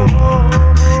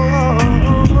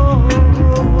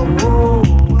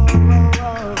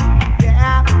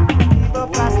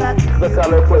 Let's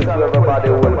celebrate everybody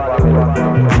with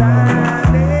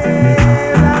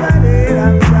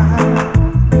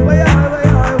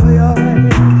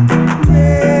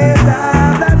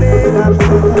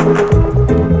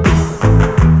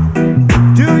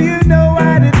Do you know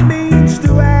what it means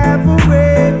to have a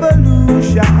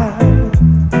revolution?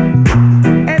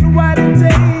 And what it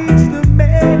takes to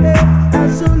make a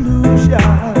solution?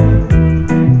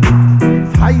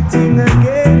 Fighting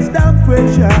against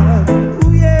oppression.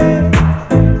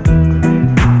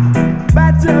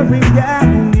 Battering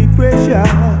down depression.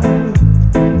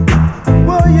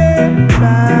 Oh yeah,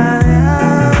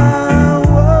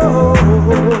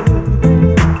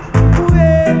 oh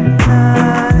yeah,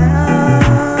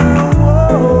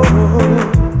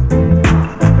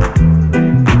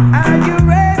 are you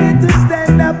ready to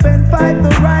stand up and fight the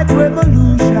right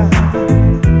revolution?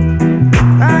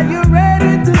 Are you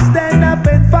ready to stand up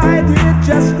and fight it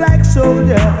just like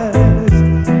soldiers?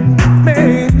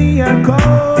 Many are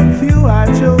called, few are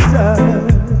chosen.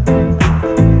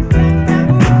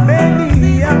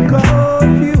 Many are called,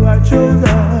 few are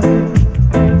chosen.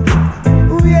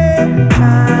 Ooh yeah,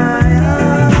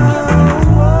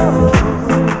 oh,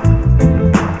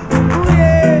 ooh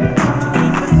yeah,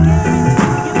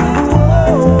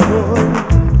 oh.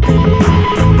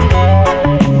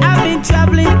 I've been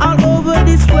traveling all over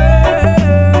this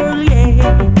world, yeah.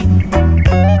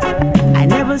 I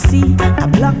never see a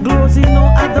black glows in no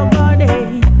other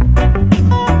garden.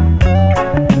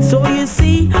 So you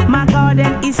see, my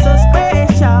garden is so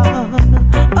special.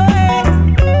 Oh yeah.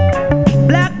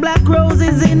 Black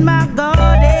roses in my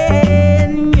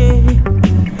garden, yeah.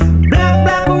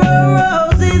 Black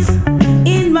roses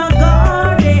in my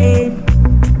garden.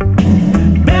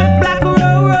 Black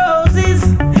roses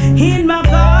in my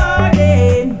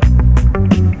garden.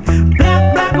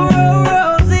 Black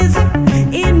roses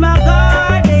in my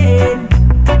garden.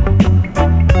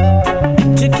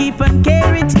 To keep and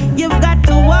care it, you've got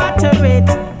to water it,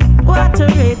 water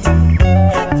it.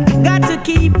 Got to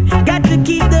keep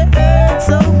the earth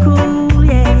so cool,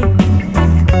 yeah.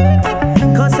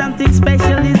 'Cause something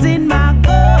special is in my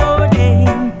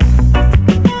garden.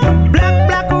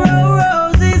 Black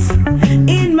roses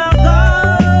in my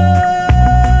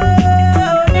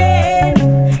garden.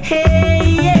 Hey,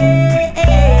 yeah,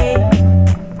 hey.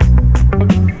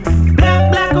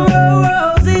 Black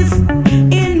roses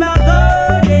in my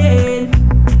garden.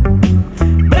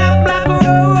 Black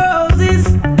roses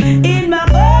in my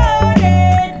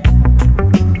garden.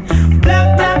 Black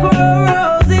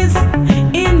roses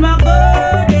in my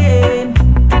garden.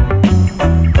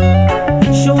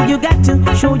 Show you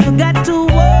got to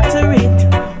water it,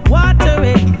 water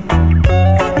it.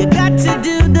 You got to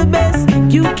do the best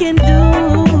you can do,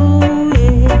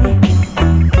 yeah.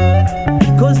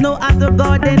 'Cause no other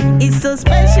garden is so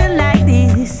special like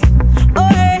this. Oh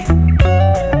yeah.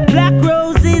 Black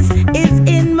roses is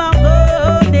in my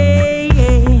garden.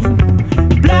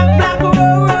 Black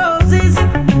roses,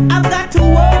 I've got to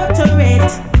water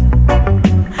it.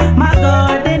 My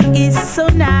garden is so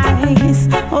nice.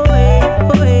 Oh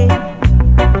yeah, oh yeah.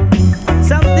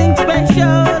 Something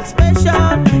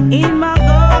special in my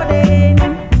garden.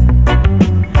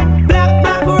 Black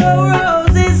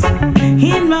roses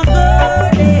in my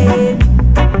garden.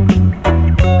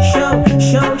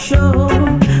 Show,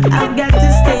 I've got to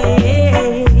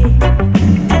stay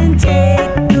and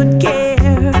take good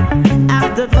care of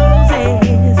the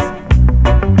roses.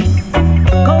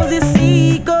 'Cause you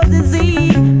see,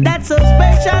 that's so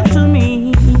special to me.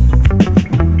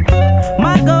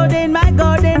 My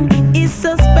garden is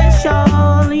so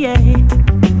special, yeah.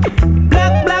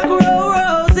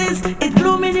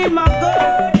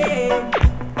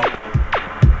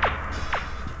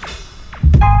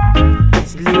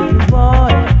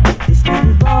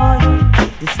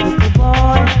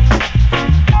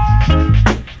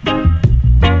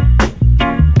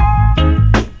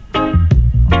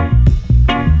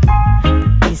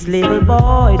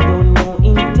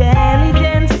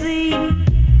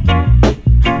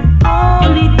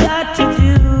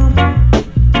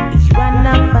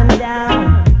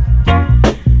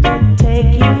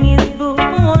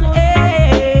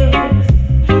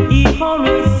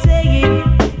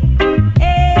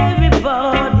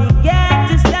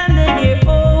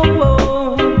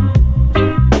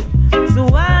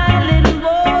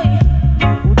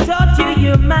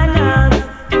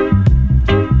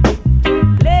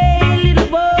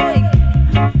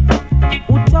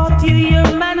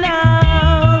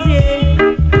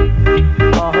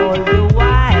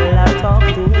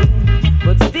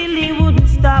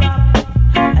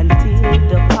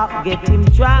 get him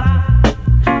trapped.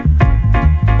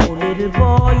 Oh, little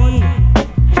boy,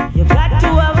 you got to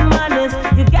have manners,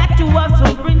 you got to have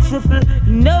some principle,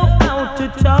 know how to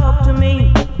talk to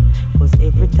me. Cause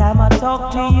every time I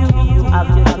talk to you, you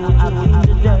have your two in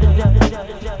the dirt.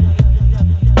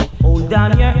 Hold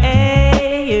down your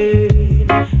head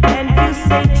and you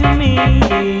say to me,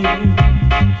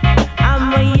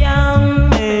 I'm a young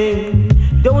man,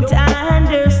 don't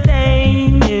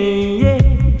understand, yeah,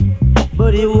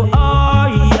 but you are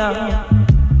young.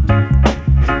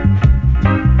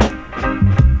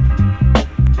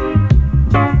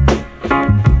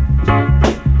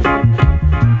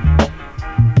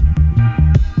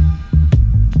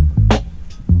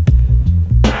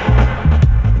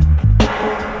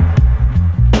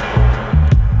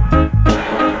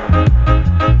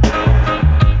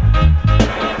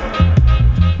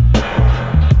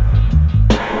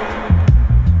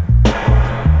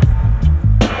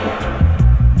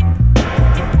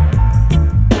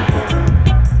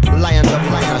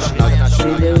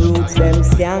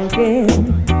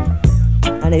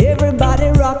 And everybody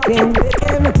rocking,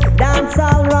 dance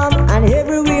all rum and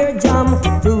everywhere jam.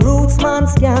 The roots man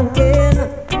skanking.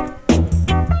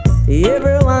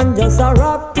 Everyone just a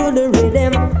rock to the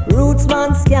rhythm. Roots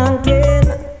man skanking.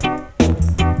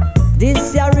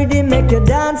 This ya rhythm make you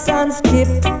dance and skip.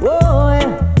 Whoa.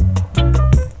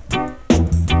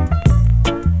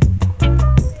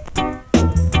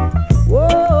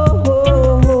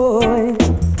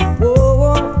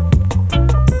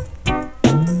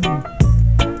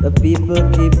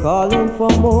 Calling for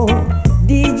more.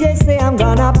 DJ say I'm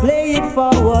gonna play it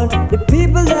forward. The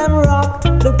people them rock,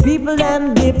 the people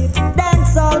them dip,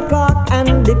 dance all cock,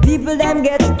 and the people them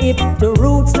get hip. The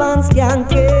roots man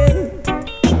skanking.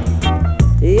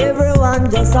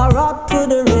 Everyone just a rock to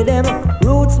the rhythm.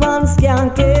 Roots man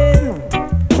skanking.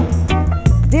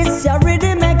 This your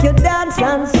rhythm make you dance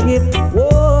and skip.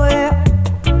 Whoa, yeah.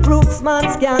 Roots man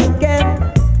skanking.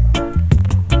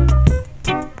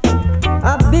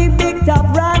 A big top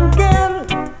ranking.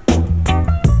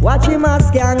 Watch him a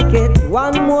skank it.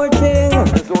 One more thing.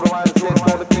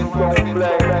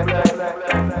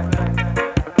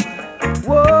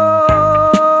 Whoa,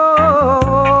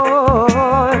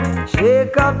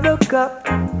 shake up the cup,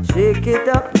 shake it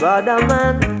up, brother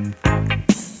man.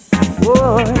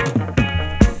 Whoa,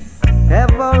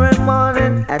 every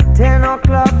morning at 10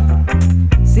 o'clock,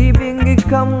 see Bingy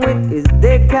come with his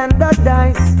deck and the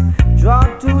dice. Draw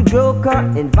two joker,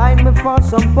 invite me for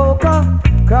some poker.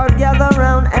 Crowd gather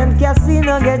round and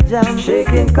casino get jammed.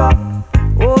 Shaking cup,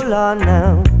 hold on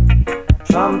now.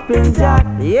 Trumping jack,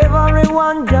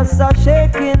 everyone just a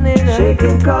shaking it.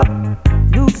 Shaking cup,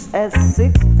 Dukes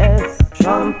S6S.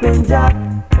 Trumping jack,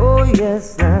 oh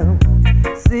yes now.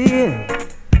 See,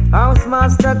 house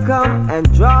master come and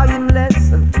draw him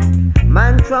lesson.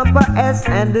 Man trumper S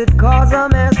and it cause a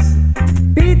mess.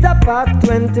 Peter Pat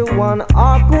 21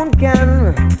 Arcoon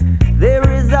can. There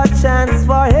is a chance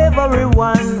for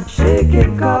everyone.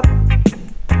 Shaking cup,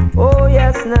 oh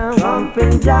yes now.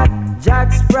 Trumping jack,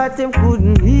 Jack Sprat him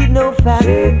couldn't heed no fact.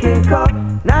 Shaking cup,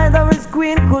 neither his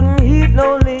queen couldn't heed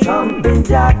no lead. Trumping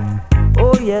jack,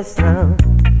 oh yes now.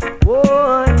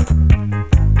 Boy.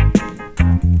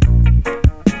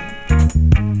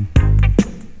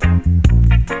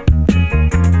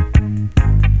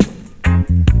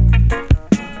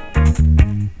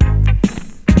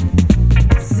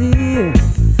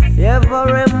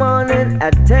 Every morning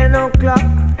at 10 o'clock,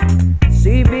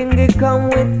 see Bingy come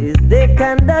with his deck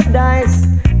and the dice.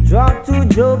 Draw two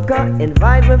joker,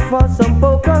 invite me for some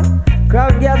poker.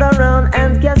 Crowd gather round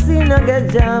and casino get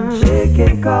jammed.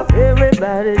 Shaking cup,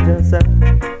 everybody just a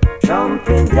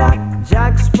trumping jack.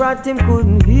 Jack Sprat him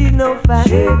couldn't heed no fact.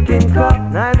 Shaking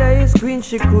cup, neither his queen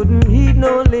she couldn't heed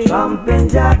no lead. Trumping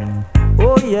jack,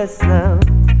 oh yes now.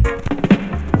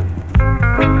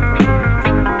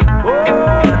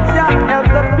 Help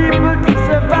the people to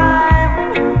survive.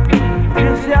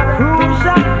 It's a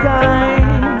crucial time.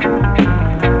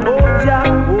 Oh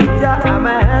Jah, I'm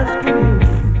asking you.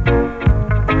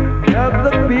 Help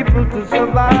the people to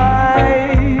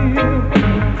survive.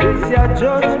 It's your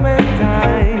judgment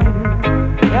time.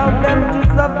 Help them to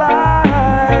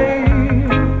survive.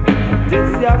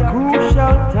 It's your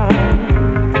crucial time.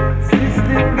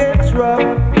 System gets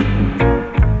rough.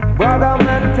 Brother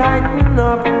man, tighten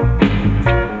up.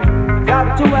 Got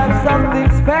to have something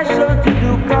special to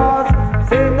do, cause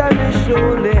Satan is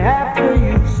surely after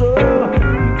you. So,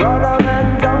 brother man,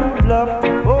 don't bluff.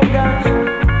 Oh gosh,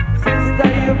 sister,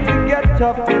 you forget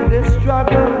tough in this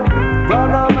struggle.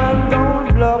 Brother man, don't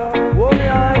bluff. Oh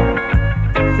yeah,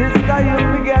 sister, you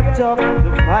forget tough.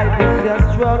 The fight is your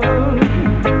struggle.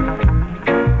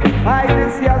 The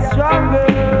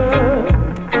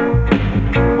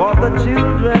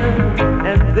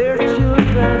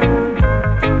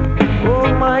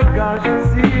my gosh, you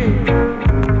see,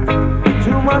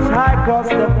 too much high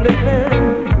cost of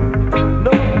living.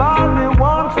 Nobody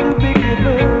wants to be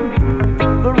given.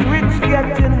 The rich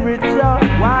getting richer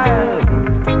while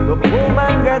the poor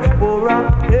man gets poorer.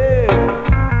 Hey,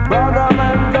 brother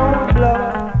man, don't bluff.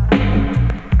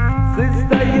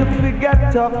 Sister, you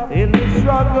forget tough in the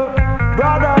struggle.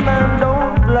 Brother man,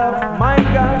 don't bluff. My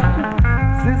gosh,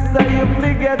 sister, you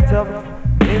forget tough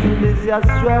in this your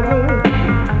struggle.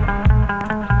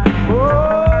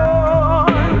 Oh,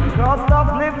 cost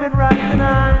of living right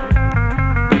now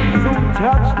soon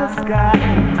touch the sky.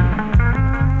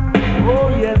 Oh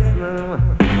yes,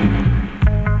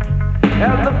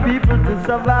 help the people to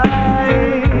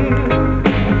survive.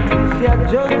 It's your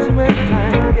judgment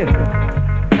time.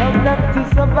 Help them to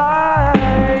survive.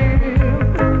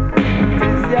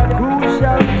 It's your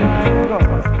crucial time,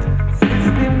 'cause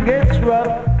system gets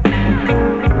rough.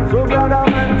 So brother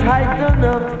man, tighten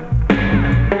up.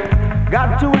 Got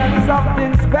to have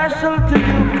something special to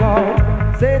do, cause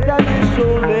Satan is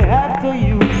surely have to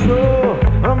use. So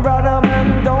brother man,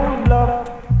 don't bluff.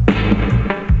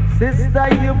 Sister,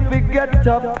 you forget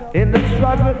tough in the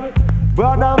struggle.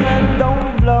 Brother man,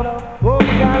 don't bluff. Oh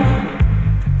gosh,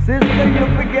 sister, you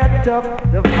forget tough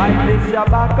to fight this your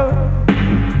battle.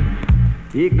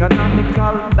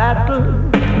 Economical battle.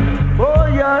 Oh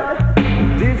yeah,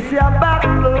 this your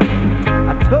battle.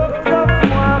 I took the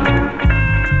one.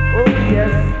 Oh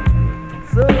yes,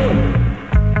 so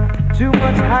too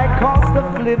much high cost of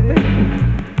living.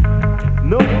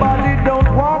 Nobody don't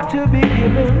want to be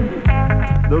given.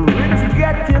 The rich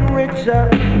getting richer.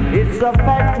 It's a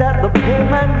fact that the poor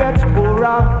man gets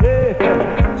poorer. Yeah.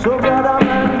 So brother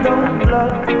man, don't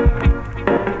bluff.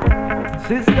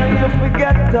 Sister, you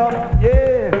forget tough.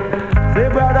 Yeah. Say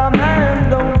brother man,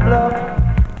 don't bluff.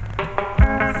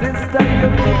 Sister, you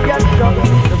forget tough.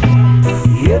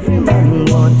 Every man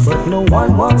wants, but no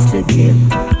one wants to give.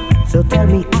 So tell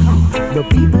me how the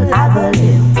people have a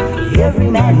live. Every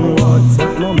man wants,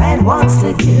 but no man wants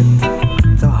to give.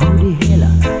 So how the hell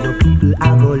the people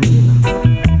have a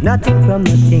live? Nothing from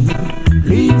nothing,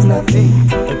 leaves nothing.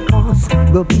 It costs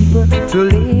the people to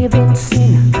live in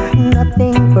sin.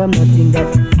 Nothing from nothing,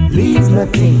 that leaves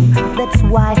nothing. That's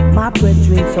why my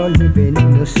brethren are living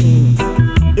in the sin.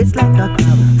 It's like a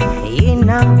crab in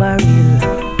a barrel.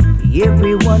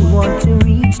 Everyone wants to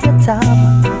reach the top.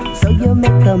 So you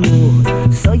make a move,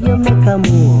 so you make a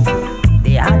move.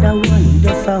 The other one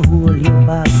does a hold you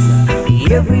back.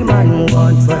 Every man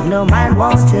wants, but no man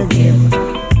wants to give.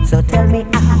 So tell me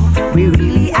how we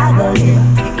really are gonna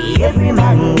live. Every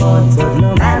man wants, but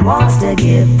no man wants to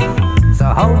give. So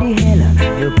how the hell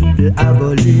the people are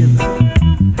gonna live?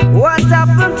 What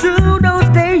happened to those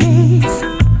days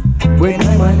when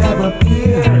I might have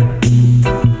appeared?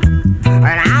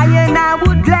 And I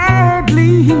would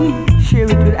gladly share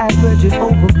it with our virgin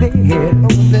over there.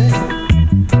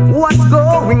 What's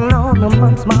going on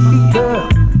amongst my people?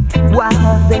 Why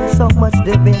are there so much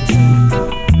division?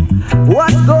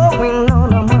 What's going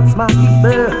on amongst my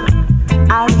people?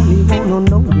 I really wanna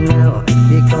know now.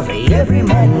 Because every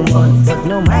man wants, but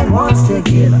no man wants to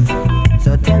give.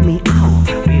 So tell me how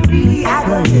we really are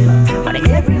gonna live. But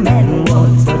every man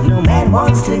wants, but no man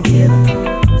wants to give.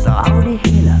 So how the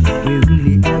hell we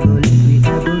really are gonna live? We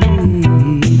are gonna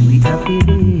live, we are gonna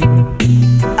live.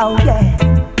 Oh yeah.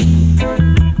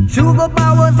 To the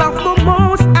powers of the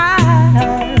Most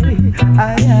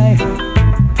High,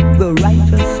 the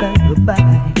righteous and the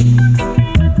bad.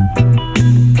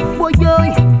 Boy, oh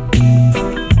yeah,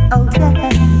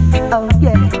 oh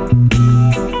yeah.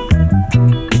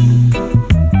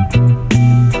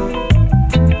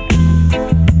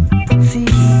 See,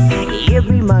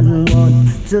 every man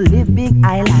wants to live big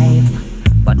high life,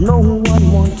 but no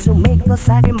one wants to make the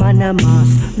side man a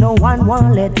mass. No one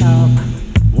wants let up.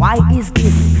 Why is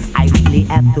this? I really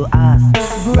have to ask.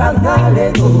 Grab na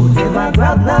Lego, Tema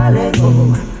grab na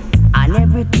Lego. And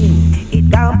everything, it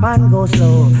can't and go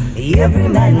slow. Every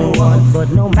man wants,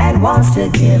 but no man wants to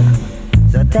give.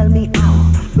 So tell me how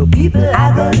the people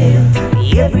are gonna live.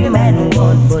 Every man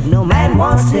wants, but no man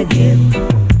wants to give.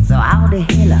 So how the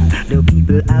hell the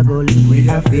people are gonna live? We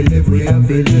have to live, we have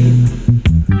to live.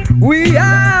 We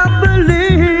have to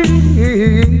live.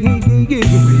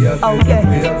 Okay.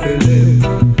 We have to live.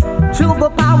 To the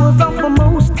powers of the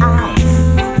Most High,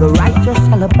 the righteous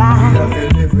shall abide.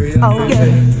 Oh yeah,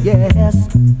 yes.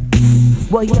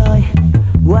 Boy,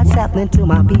 what's happening to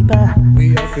my people?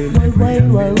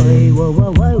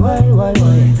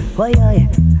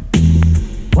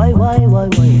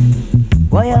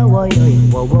 Why,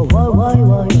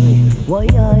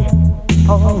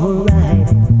 alright.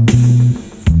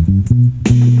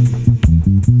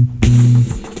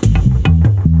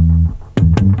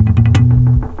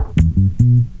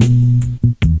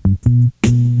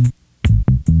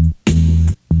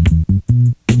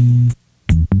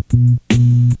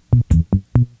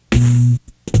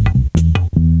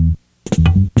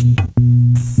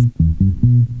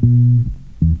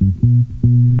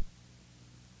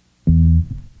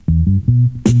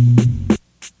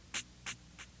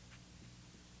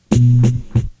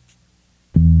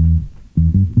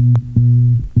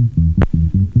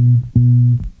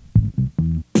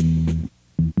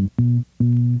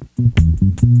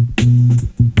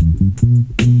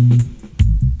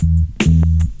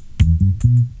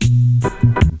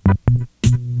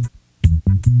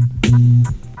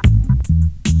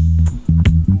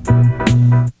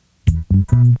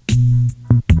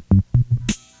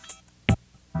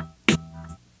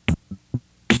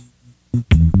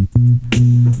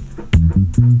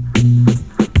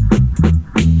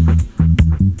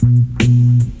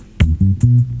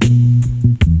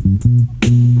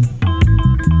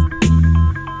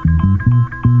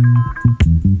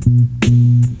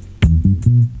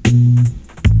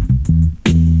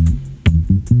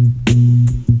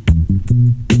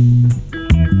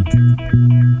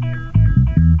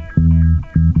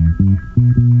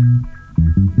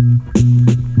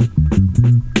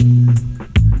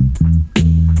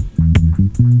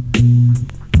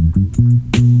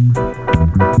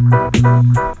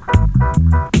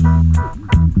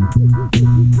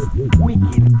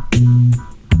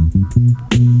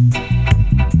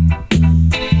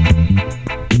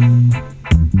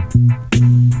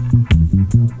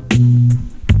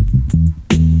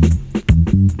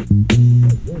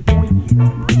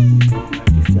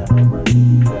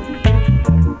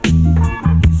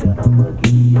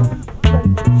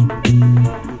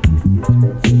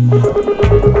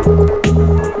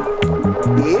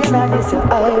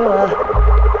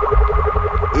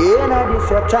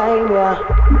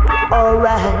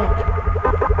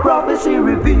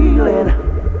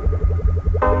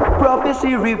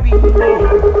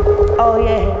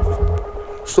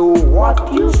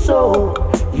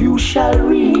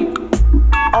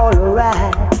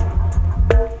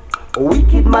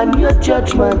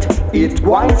 It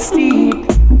quite steep,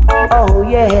 oh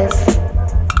yes.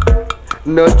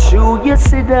 Not true, you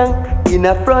sit down in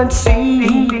a front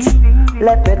seat.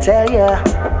 Let me tell ya,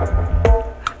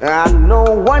 I know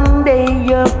one day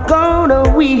you're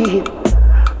gonna weep,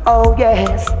 oh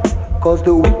yes. Cause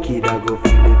the wicked I go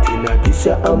feel it in a this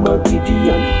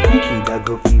Armageddon. Wicked I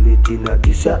go feel it in a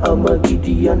this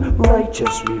Armageddon.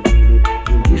 Righteous reveal it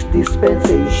in this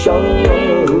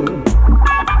dispensation.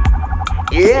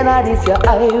 Inna this your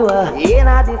Iowa,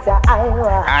 inna this your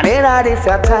Iowa, and inna this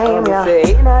your time, yeah.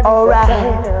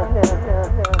 Alright,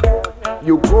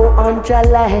 you go on your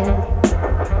land,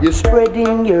 you're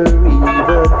spreading your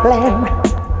evil plan.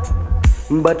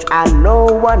 But I know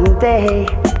one day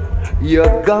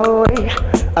you're going,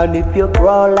 and if you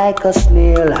crawl like a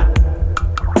snail,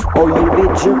 or you'll be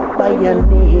jerked by a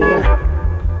nail,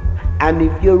 and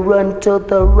if you run to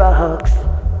the rocks,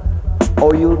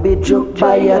 or you'll be jerked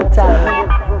by a tie.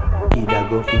 Wicked I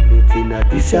go feel it in a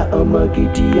this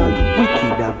Armageddon.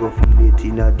 Wicked I go feel it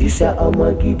in a this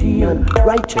Armageddon.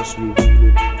 Righteous reveal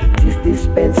it in this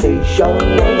dispensation.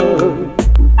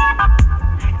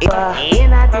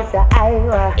 In a this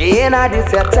Iowa, in a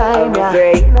this time,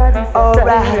 yeah.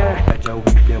 Alright. Jaja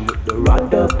whip them with the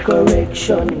rod of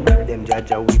correction. Them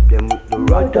Jaja whip them with the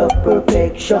rod of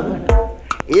perfection.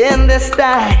 In this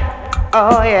time,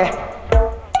 oh yeah.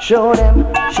 Show them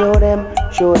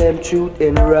truth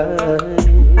and right.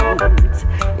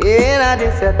 In a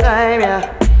this time,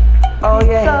 yeah. Oh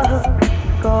yes.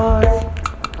 Cause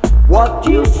what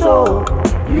you sow,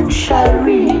 you shall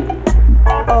reap.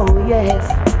 Oh yes.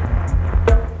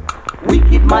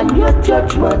 Wicked man, your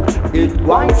judgment is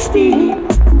quite steep.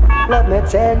 Let me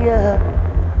tell ya,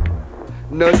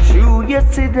 not you, you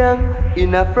sit down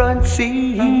in a front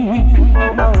seat.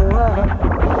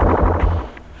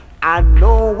 I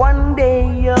know one day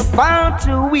you're bound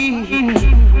to weep.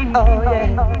 Oh yeah.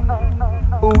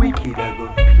 Wicked I go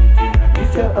feel it in a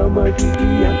this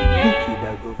Armageddon. Wicked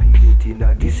I go feel it in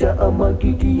a this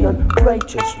Armageddon.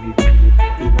 Righteous reveal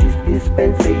it in this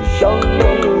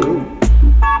dispensation.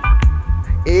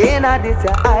 In a this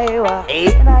Iowa,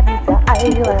 in a this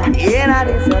Iowa, in a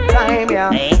this time, yeah.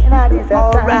 In a this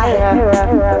alright.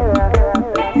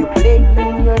 You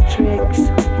playing your tricks.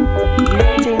 You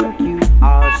think you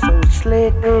are so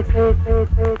slick,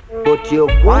 but your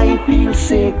wife feel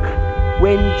sick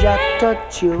when Jack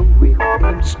touch you with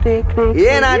him stick.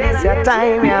 In a this your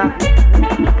time, yeah.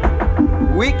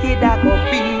 Wicked I go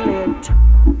feel it,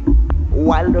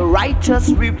 while the righteous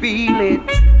reveal it.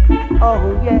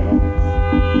 Oh yes.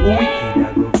 Wicked I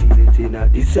go feel it in a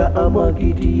this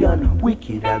Armageddon.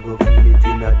 Wicked I go feel it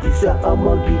in a this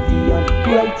Armageddon.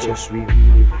 Righteous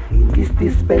reveal it in this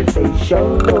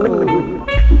dispensation.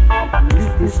 This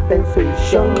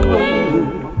dispensation.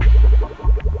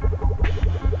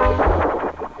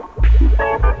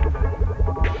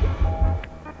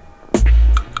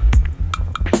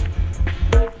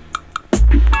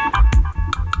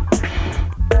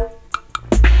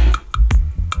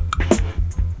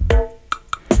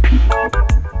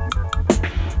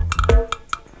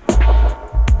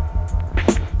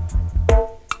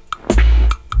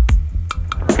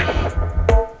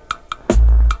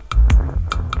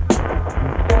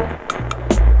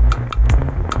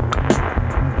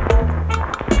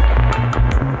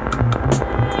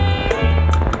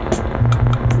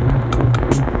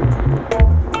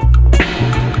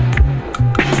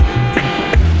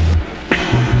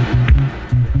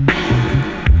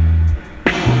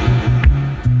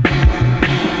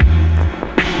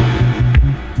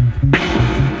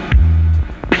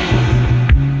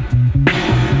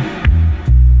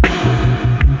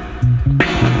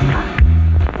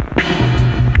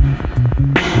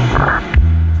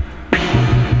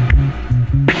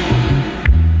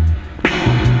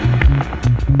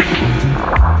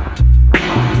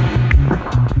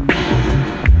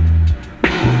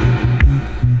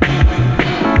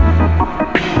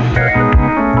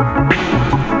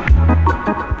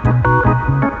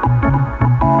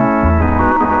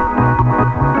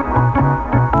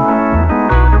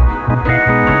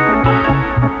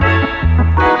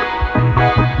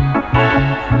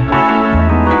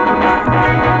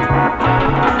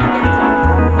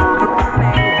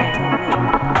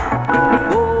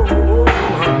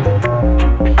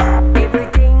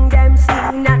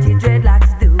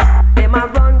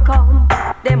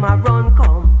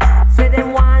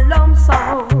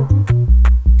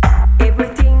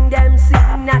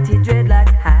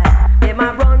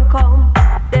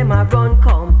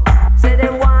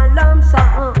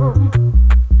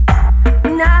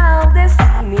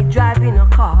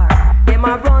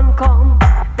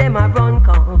 them a run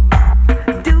come.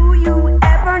 Do you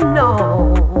ever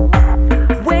know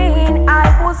when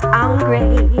I was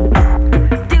hungry?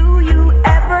 Do you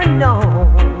ever know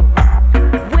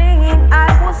when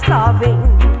I was starving?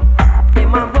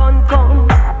 Them a run come,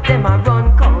 them a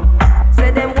run come.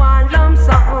 Say them want lump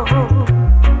sum.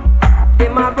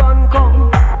 Them a run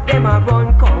come, them a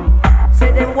run come.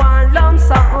 Say them want lump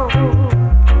sum.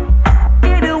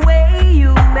 Get away,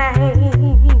 you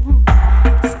man.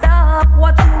 Stop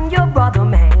watching your brother,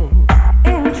 man,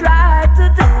 and try to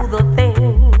do the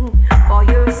thing for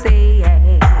your sake.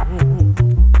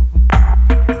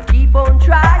 Keep on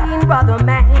trying, brother,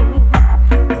 man.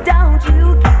 Don't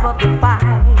you give up the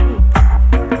fight.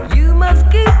 You must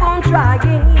keep on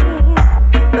trying,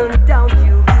 and don't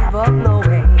you give up no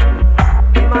way.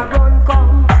 Them a run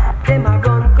come, them a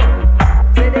run come.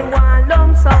 Say them want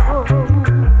lump sum.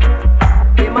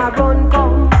 Them a run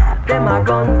come, them a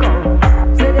run come.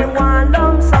 Say them want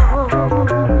lump sum.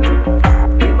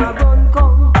 Them a run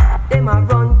come, them a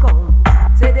run come.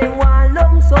 Say them want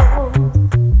lump sum.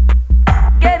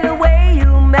 Get away,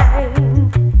 you man.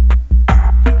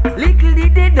 Little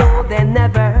did they know they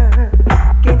never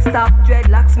can stop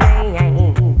dreadlocks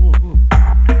man.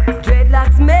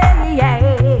 Dreadlocks man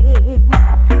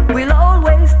will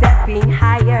always stepping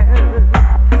higher.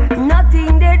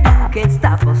 Nothing they do can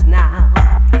stop us now.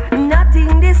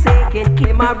 Nothing they say can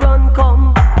keep my run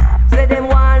come. Say them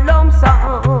want lump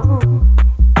sum.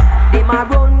 Them a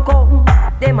run come,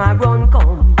 them a run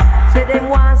come. Say them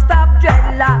want stop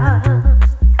dreadlocks.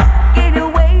 Get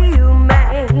away, you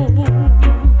man.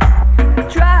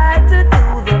 Try to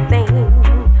do the thing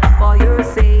for your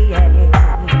sake.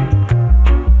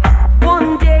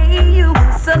 One day you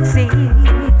will succeed.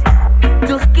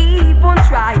 Just keep on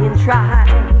trying, try.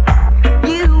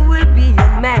 You will be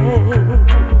a man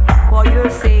for your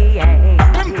sake.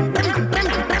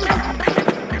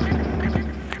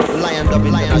 Liondub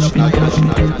International.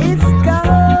 It's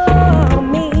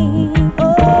coming,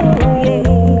 oh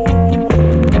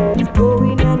yeah. It's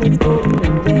going and it's going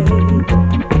away.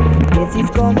 Yes, it's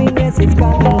coming, yes, it's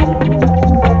coming.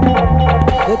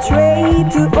 The train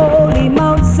to holy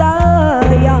Mount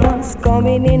Zion's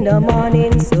coming in the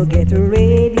morning, so get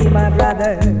ready, my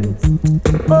brothers.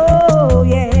 Oh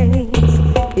yes,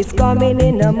 it's coming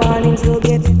in the morning, so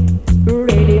get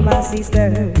ready, my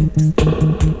sisters.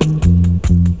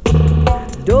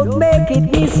 Don't make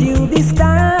it miss you this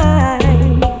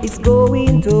time. It's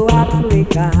going to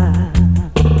Africa.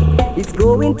 It's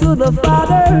going to the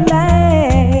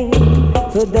fatherland.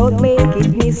 So don't make it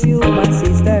miss you, my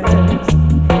sisters.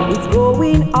 It's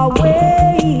going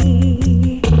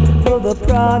away to the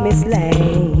promised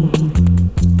land.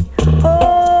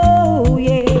 Oh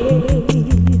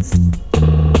yes.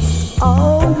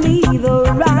 Only the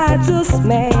righteous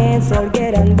man shall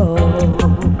get on board.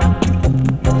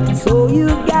 So you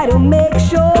gotta make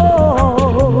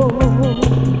sure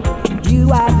you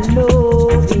have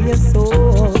love in your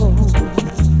soul.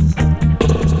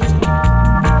 I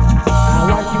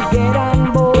want you to get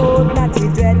on board, not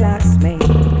your dreadlocks man.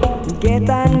 Get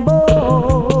on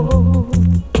board.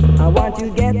 I want you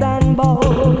to get on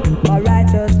board, my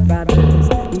righteous brothers.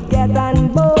 Get on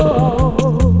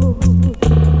board.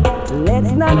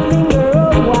 Let's not linger a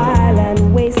while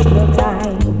and waste no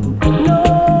time. No.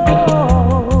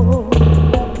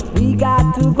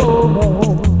 To go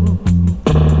home.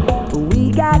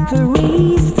 We got to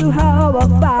reach to our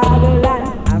fatherland,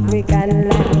 African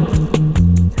land.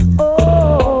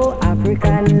 Oh,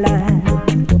 African land.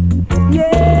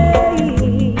 Yeah,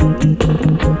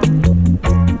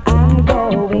 I'm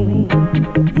going.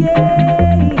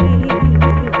 Yeah,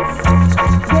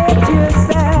 get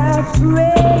yourself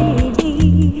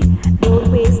ready. Don't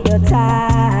waste the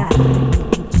time.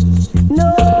 No.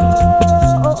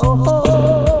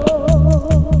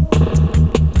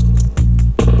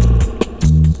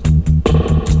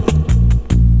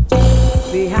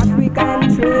 The African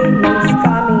train is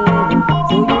coming,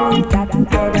 so you got to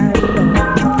get on board.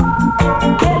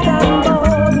 Get on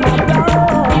board, my brother.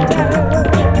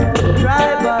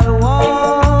 Tribal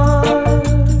war.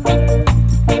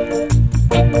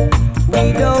 We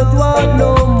don't want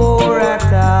no more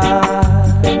attack.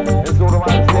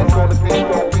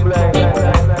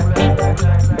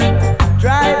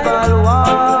 Tribal war.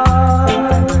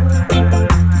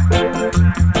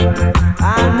 I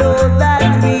know that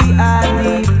we are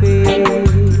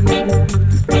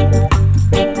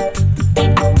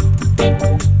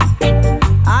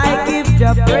I give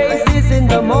your praises in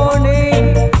the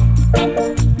morning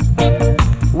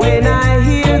when I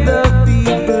hear the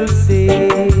people say,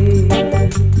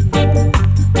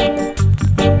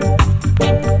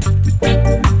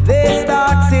 they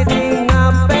start sitting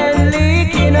up and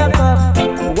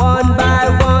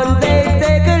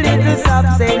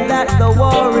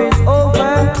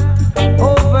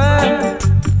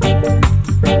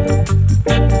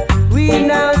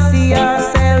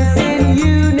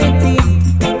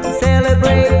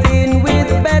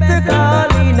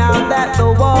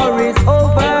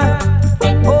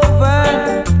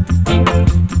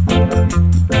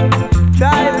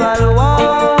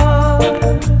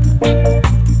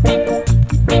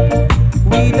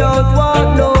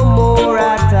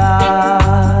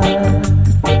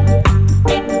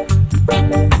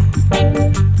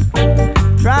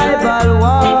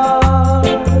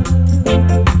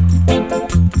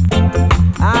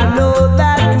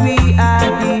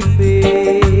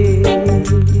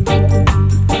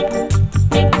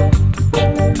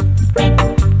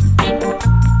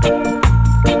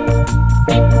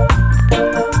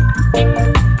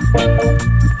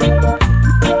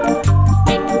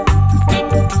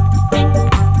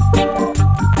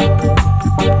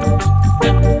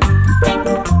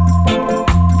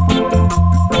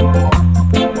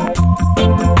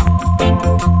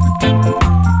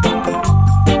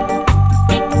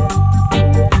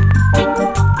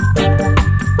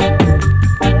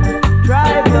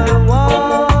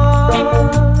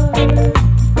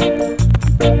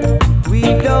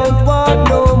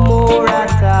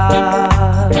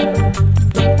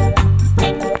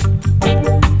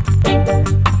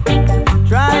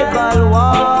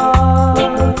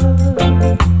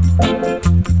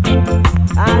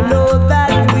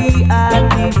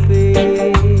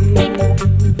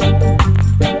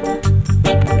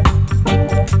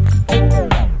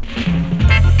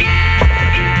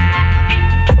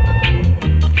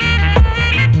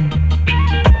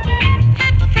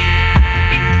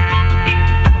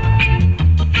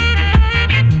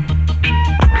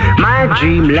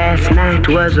last night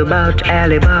was about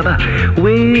Alibaba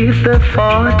with the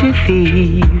 40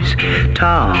 thieves.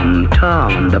 Tom,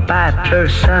 the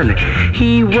piper's son,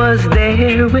 he was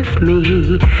there with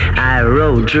me. I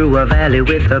rode through a valley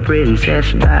with a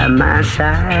princess by my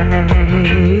side.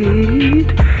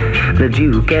 The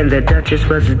Duke and the Duchess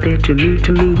was there to meet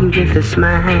me with a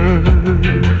smile.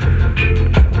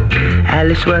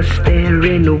 Alice was there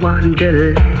in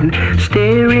Wonderland,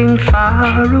 staring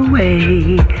far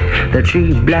away. The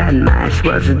three blind mice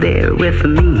was there with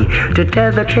me to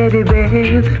tell the teddy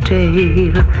bear the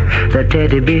tale. The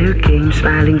teddy bear came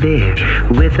smiling there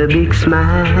with a big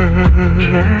smile.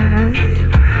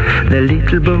 The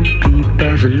little Bo Peep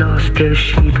has lost her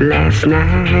sheep last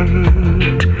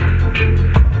night.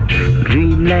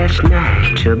 Dream last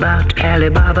night about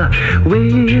Alibaba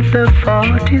with the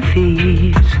 40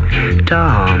 thieves.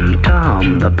 Tom,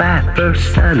 the piper's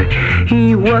son,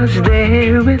 he was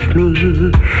there with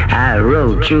me. I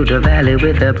rode through the valley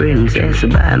with a princess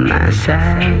by my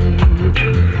side.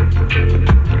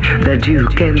 The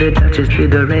Duke and the Duchess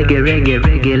did the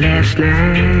reggae last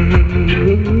night.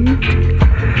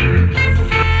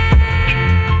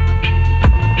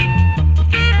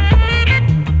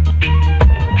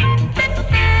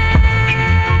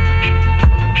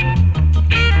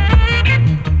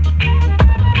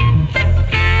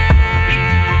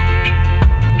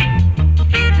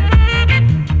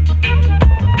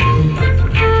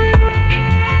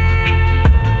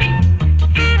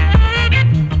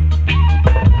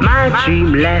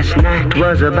 Dream last night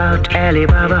was about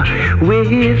Alibaba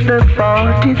with the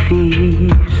 40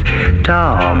 thieves.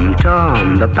 Tom,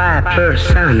 the piper's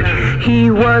son, he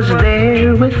was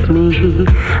there with me.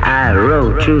 I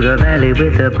rode through the valley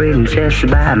with the princess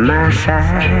by my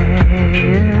side.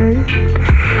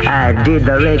 I did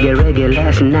the reggae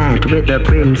last night with the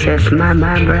princess, my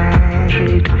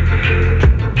bride.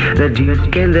 The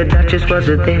Duke and the Duchess was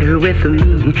there with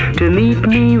me to meet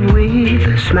me with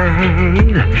a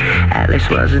smile. Alice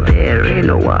was there in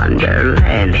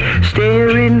Wonderland,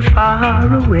 staring far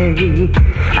away.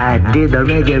 I did the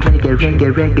reggae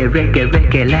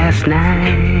last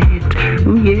night.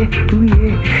 Ooh yeah,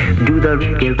 do the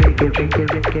reggae.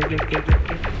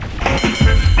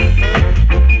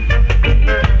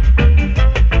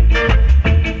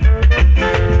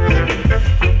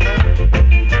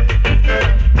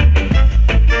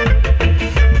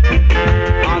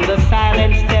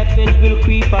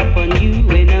 Up on you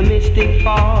in a mystic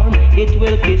form, it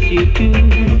will kiss you too.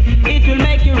 It will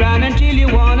make you run until you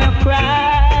wanna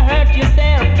cry, hurt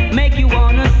yourself, make you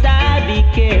wanna sigh.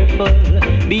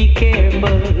 Be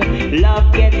careful,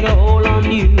 love gets a hold on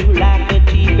you like a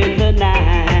thief in the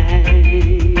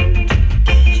night.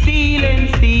 Stealing.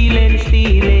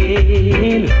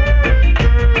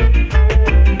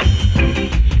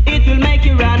 It will make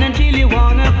you run until you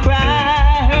wanna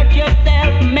cry, hurt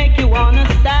yourself, make you wanna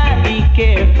sigh.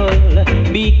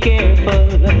 Be careful,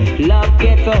 love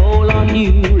gets a hold on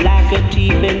you like a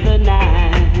thief in the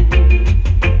night.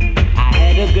 I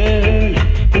had a girl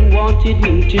who wanted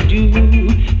me to do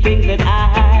things that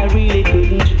I really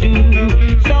couldn't do.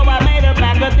 So I made a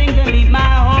pack of things and leave my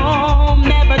home,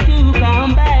 never to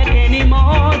come back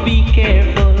anymore. Be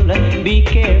careful,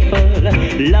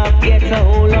 love gets a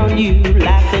hold on you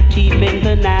like a thief in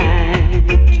the night.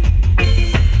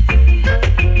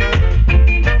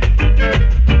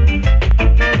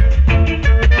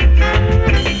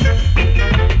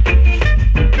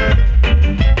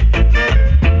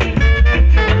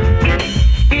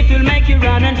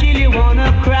 Until you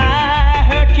wanna cry,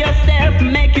 hurt yourself,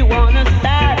 make you wanna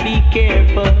sigh.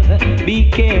 Be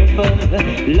careful,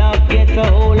 love gets a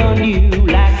hold on you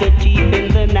like a thief in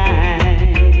the night.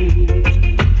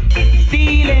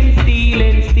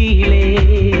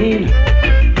 Stealing.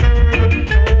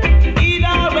 It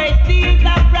always steals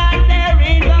up right there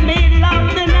in the middle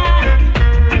of the night.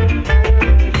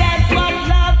 That's what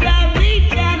love does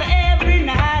each and every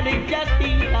night. It just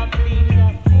steals up.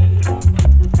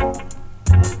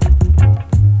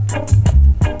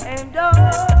 And oh,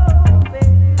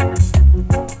 baby.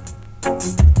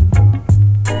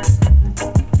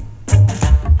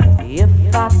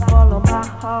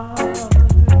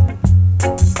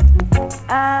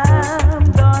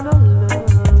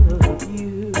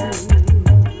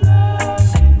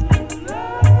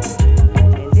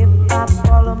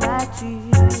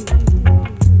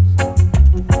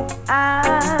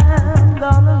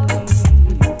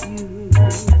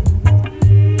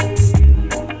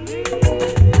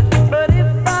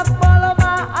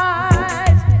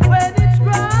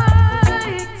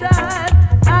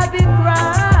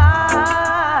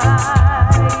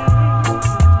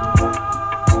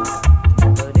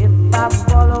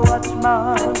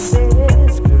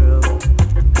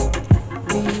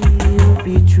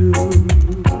 be true.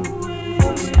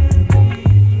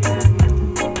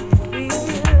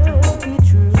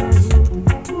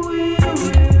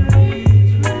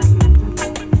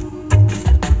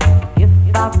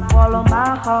 Follow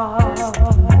my heart,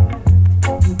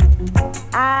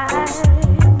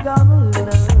 I'm gonna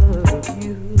love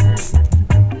you.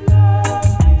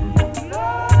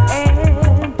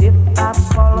 And if I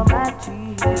follow my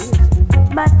tears,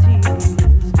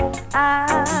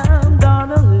 I'm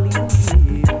gonna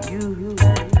leave you.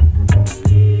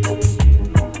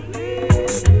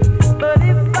 But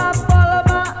if I follow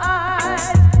my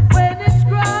eyes when it's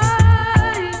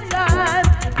crying time,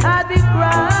 I'd be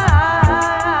crying.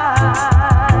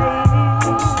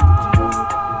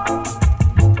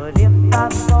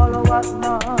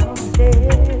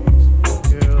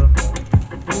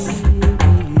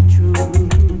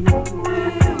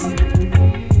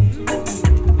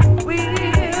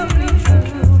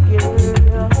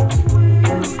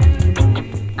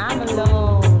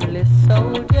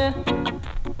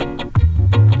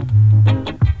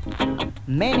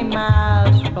 Many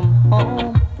miles from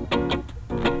home,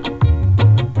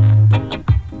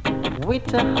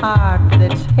 with a heart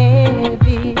that's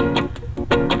heavy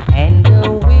and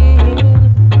a will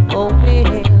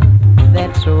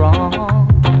that's wrong.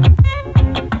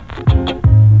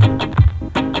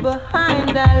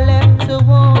 Behind I left a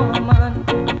woman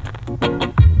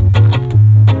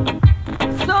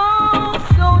so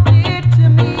dear to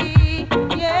me,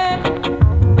 yeah.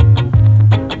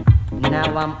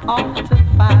 Now I'm off to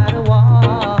fight a war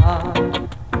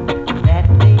that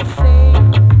they say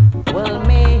will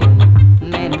make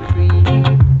men free.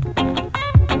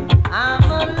 I'm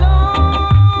a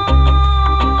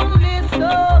lonely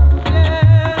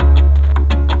soldier.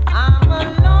 I'm a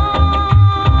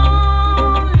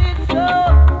lonely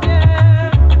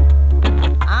soldier.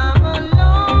 I'm a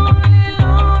lonely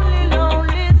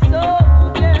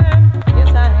soldier.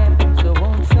 Yes, I am. So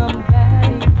won't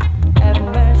somebody have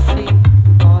mercy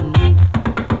on me?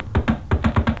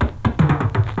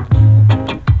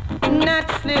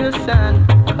 Nat's little son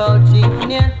called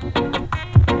Junior,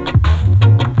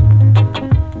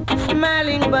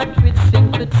 smiling but with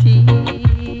sympathy,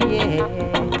 yeah.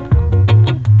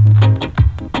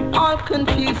 All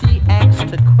confused, he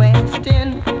asked a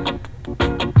question.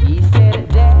 He said,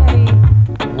 Daddy,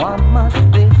 what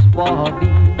must this war be?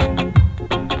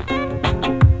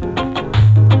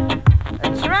 I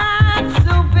tried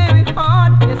so very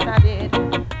hard, yes I did,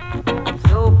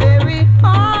 so very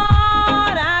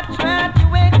hard. I tried to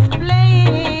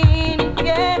explain,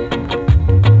 yeah,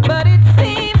 but it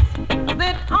seems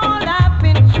that all I've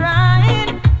been trying,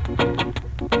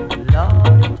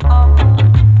 Lord, it all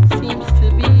seems to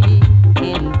be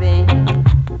in vain.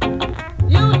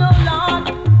 You know, Lord,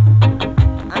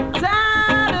 I'm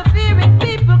tired of hearing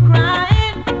people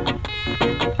crying.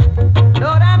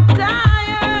 Lord, I'm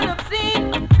tired of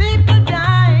seeing people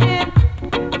dying.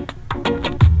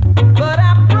 But I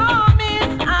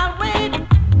promise I'll wait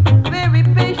very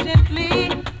patiently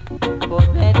for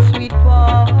that sweet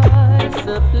voice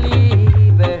of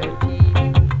liberty.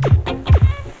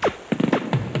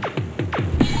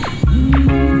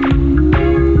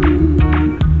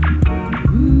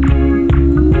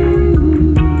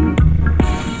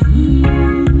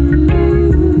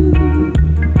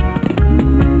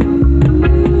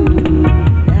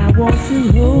 I want to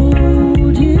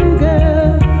hold you,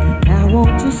 girl. I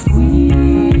want to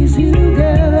squeeze you,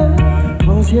 girl.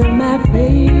 'Cause you're my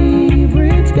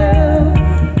favorite girl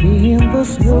in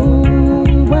this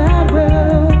whole wide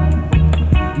world.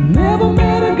 Never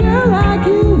met a girl like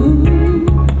you.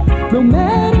 No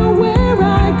matter where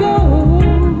I go,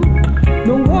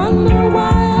 no wonder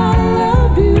why I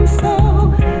love you so.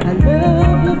 I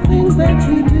love the things that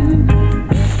you do.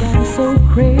 Yes, I'm so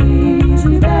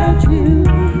crazy about you.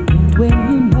 And when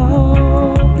you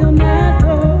knock on my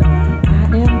door, I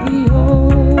am the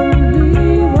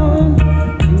only one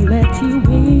to let you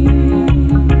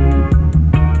in.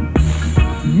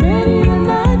 Many a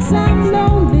nights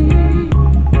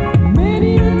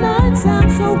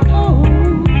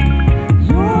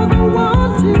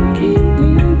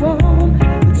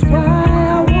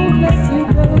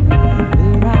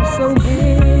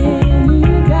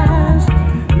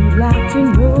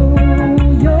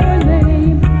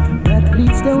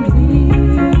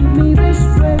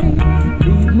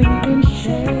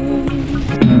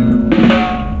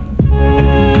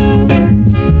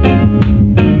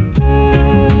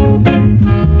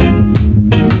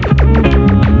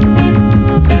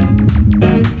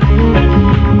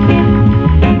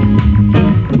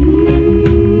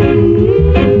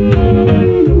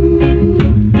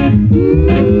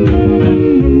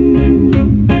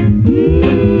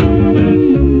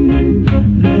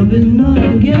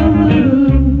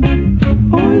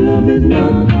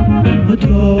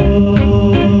adore.